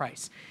triples the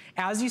price.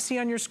 As you see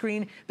on your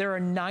screen, there are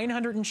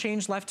 900 and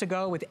change left to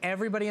go. With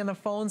everybody on the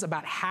phones,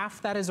 about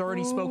half that is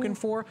already spoken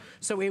for.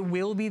 So it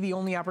will be the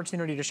only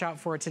opportunity to shop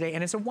for it today.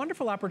 And it's a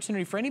wonderful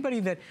opportunity for anybody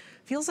that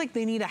feels like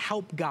they need a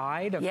help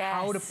guide of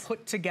how to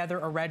put together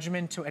a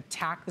regimen to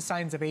attack the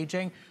signs of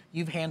aging.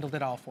 You've handled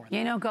it all for them.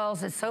 You know,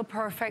 girls, it's so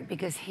perfect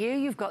because here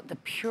you've got the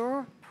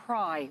pure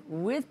Prai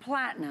with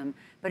platinum,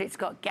 but it's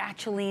got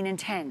Gasoline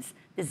Intense.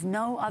 There's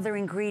no other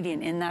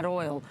ingredient in that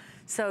oil.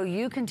 So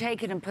you can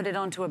take it and put it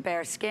onto a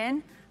bare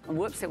skin. And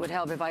whoops, it would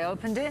help if I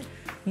opened it.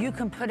 You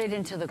can put it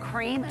into the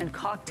cream and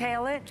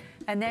cocktail it.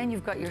 And then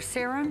you've got your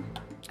serum.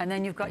 And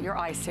then you've got your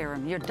eye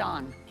serum. You're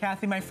done.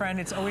 Kathy, my friend,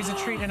 it's always a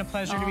treat and a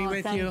pleasure to be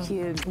with you.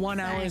 Thank you. 1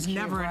 hour is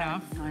never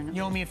enough.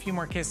 You owe me a few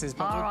more kisses,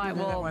 but we'll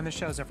do that when the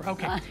show's over.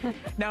 Okay.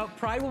 Now,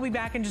 Prai will be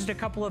back in just a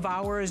couple of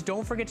hours.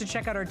 Don't forget to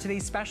check out our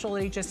today's special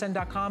at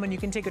hsn.com, and you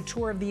can take a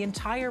tour of the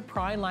entire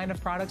Prai line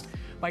of products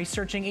by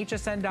searching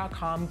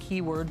hsn.com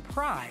keyword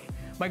Prai.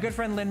 My good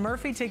friend Lynn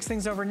Murphy takes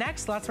things over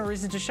next. Lots more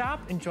reasons to shop.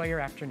 Enjoy your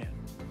afternoon.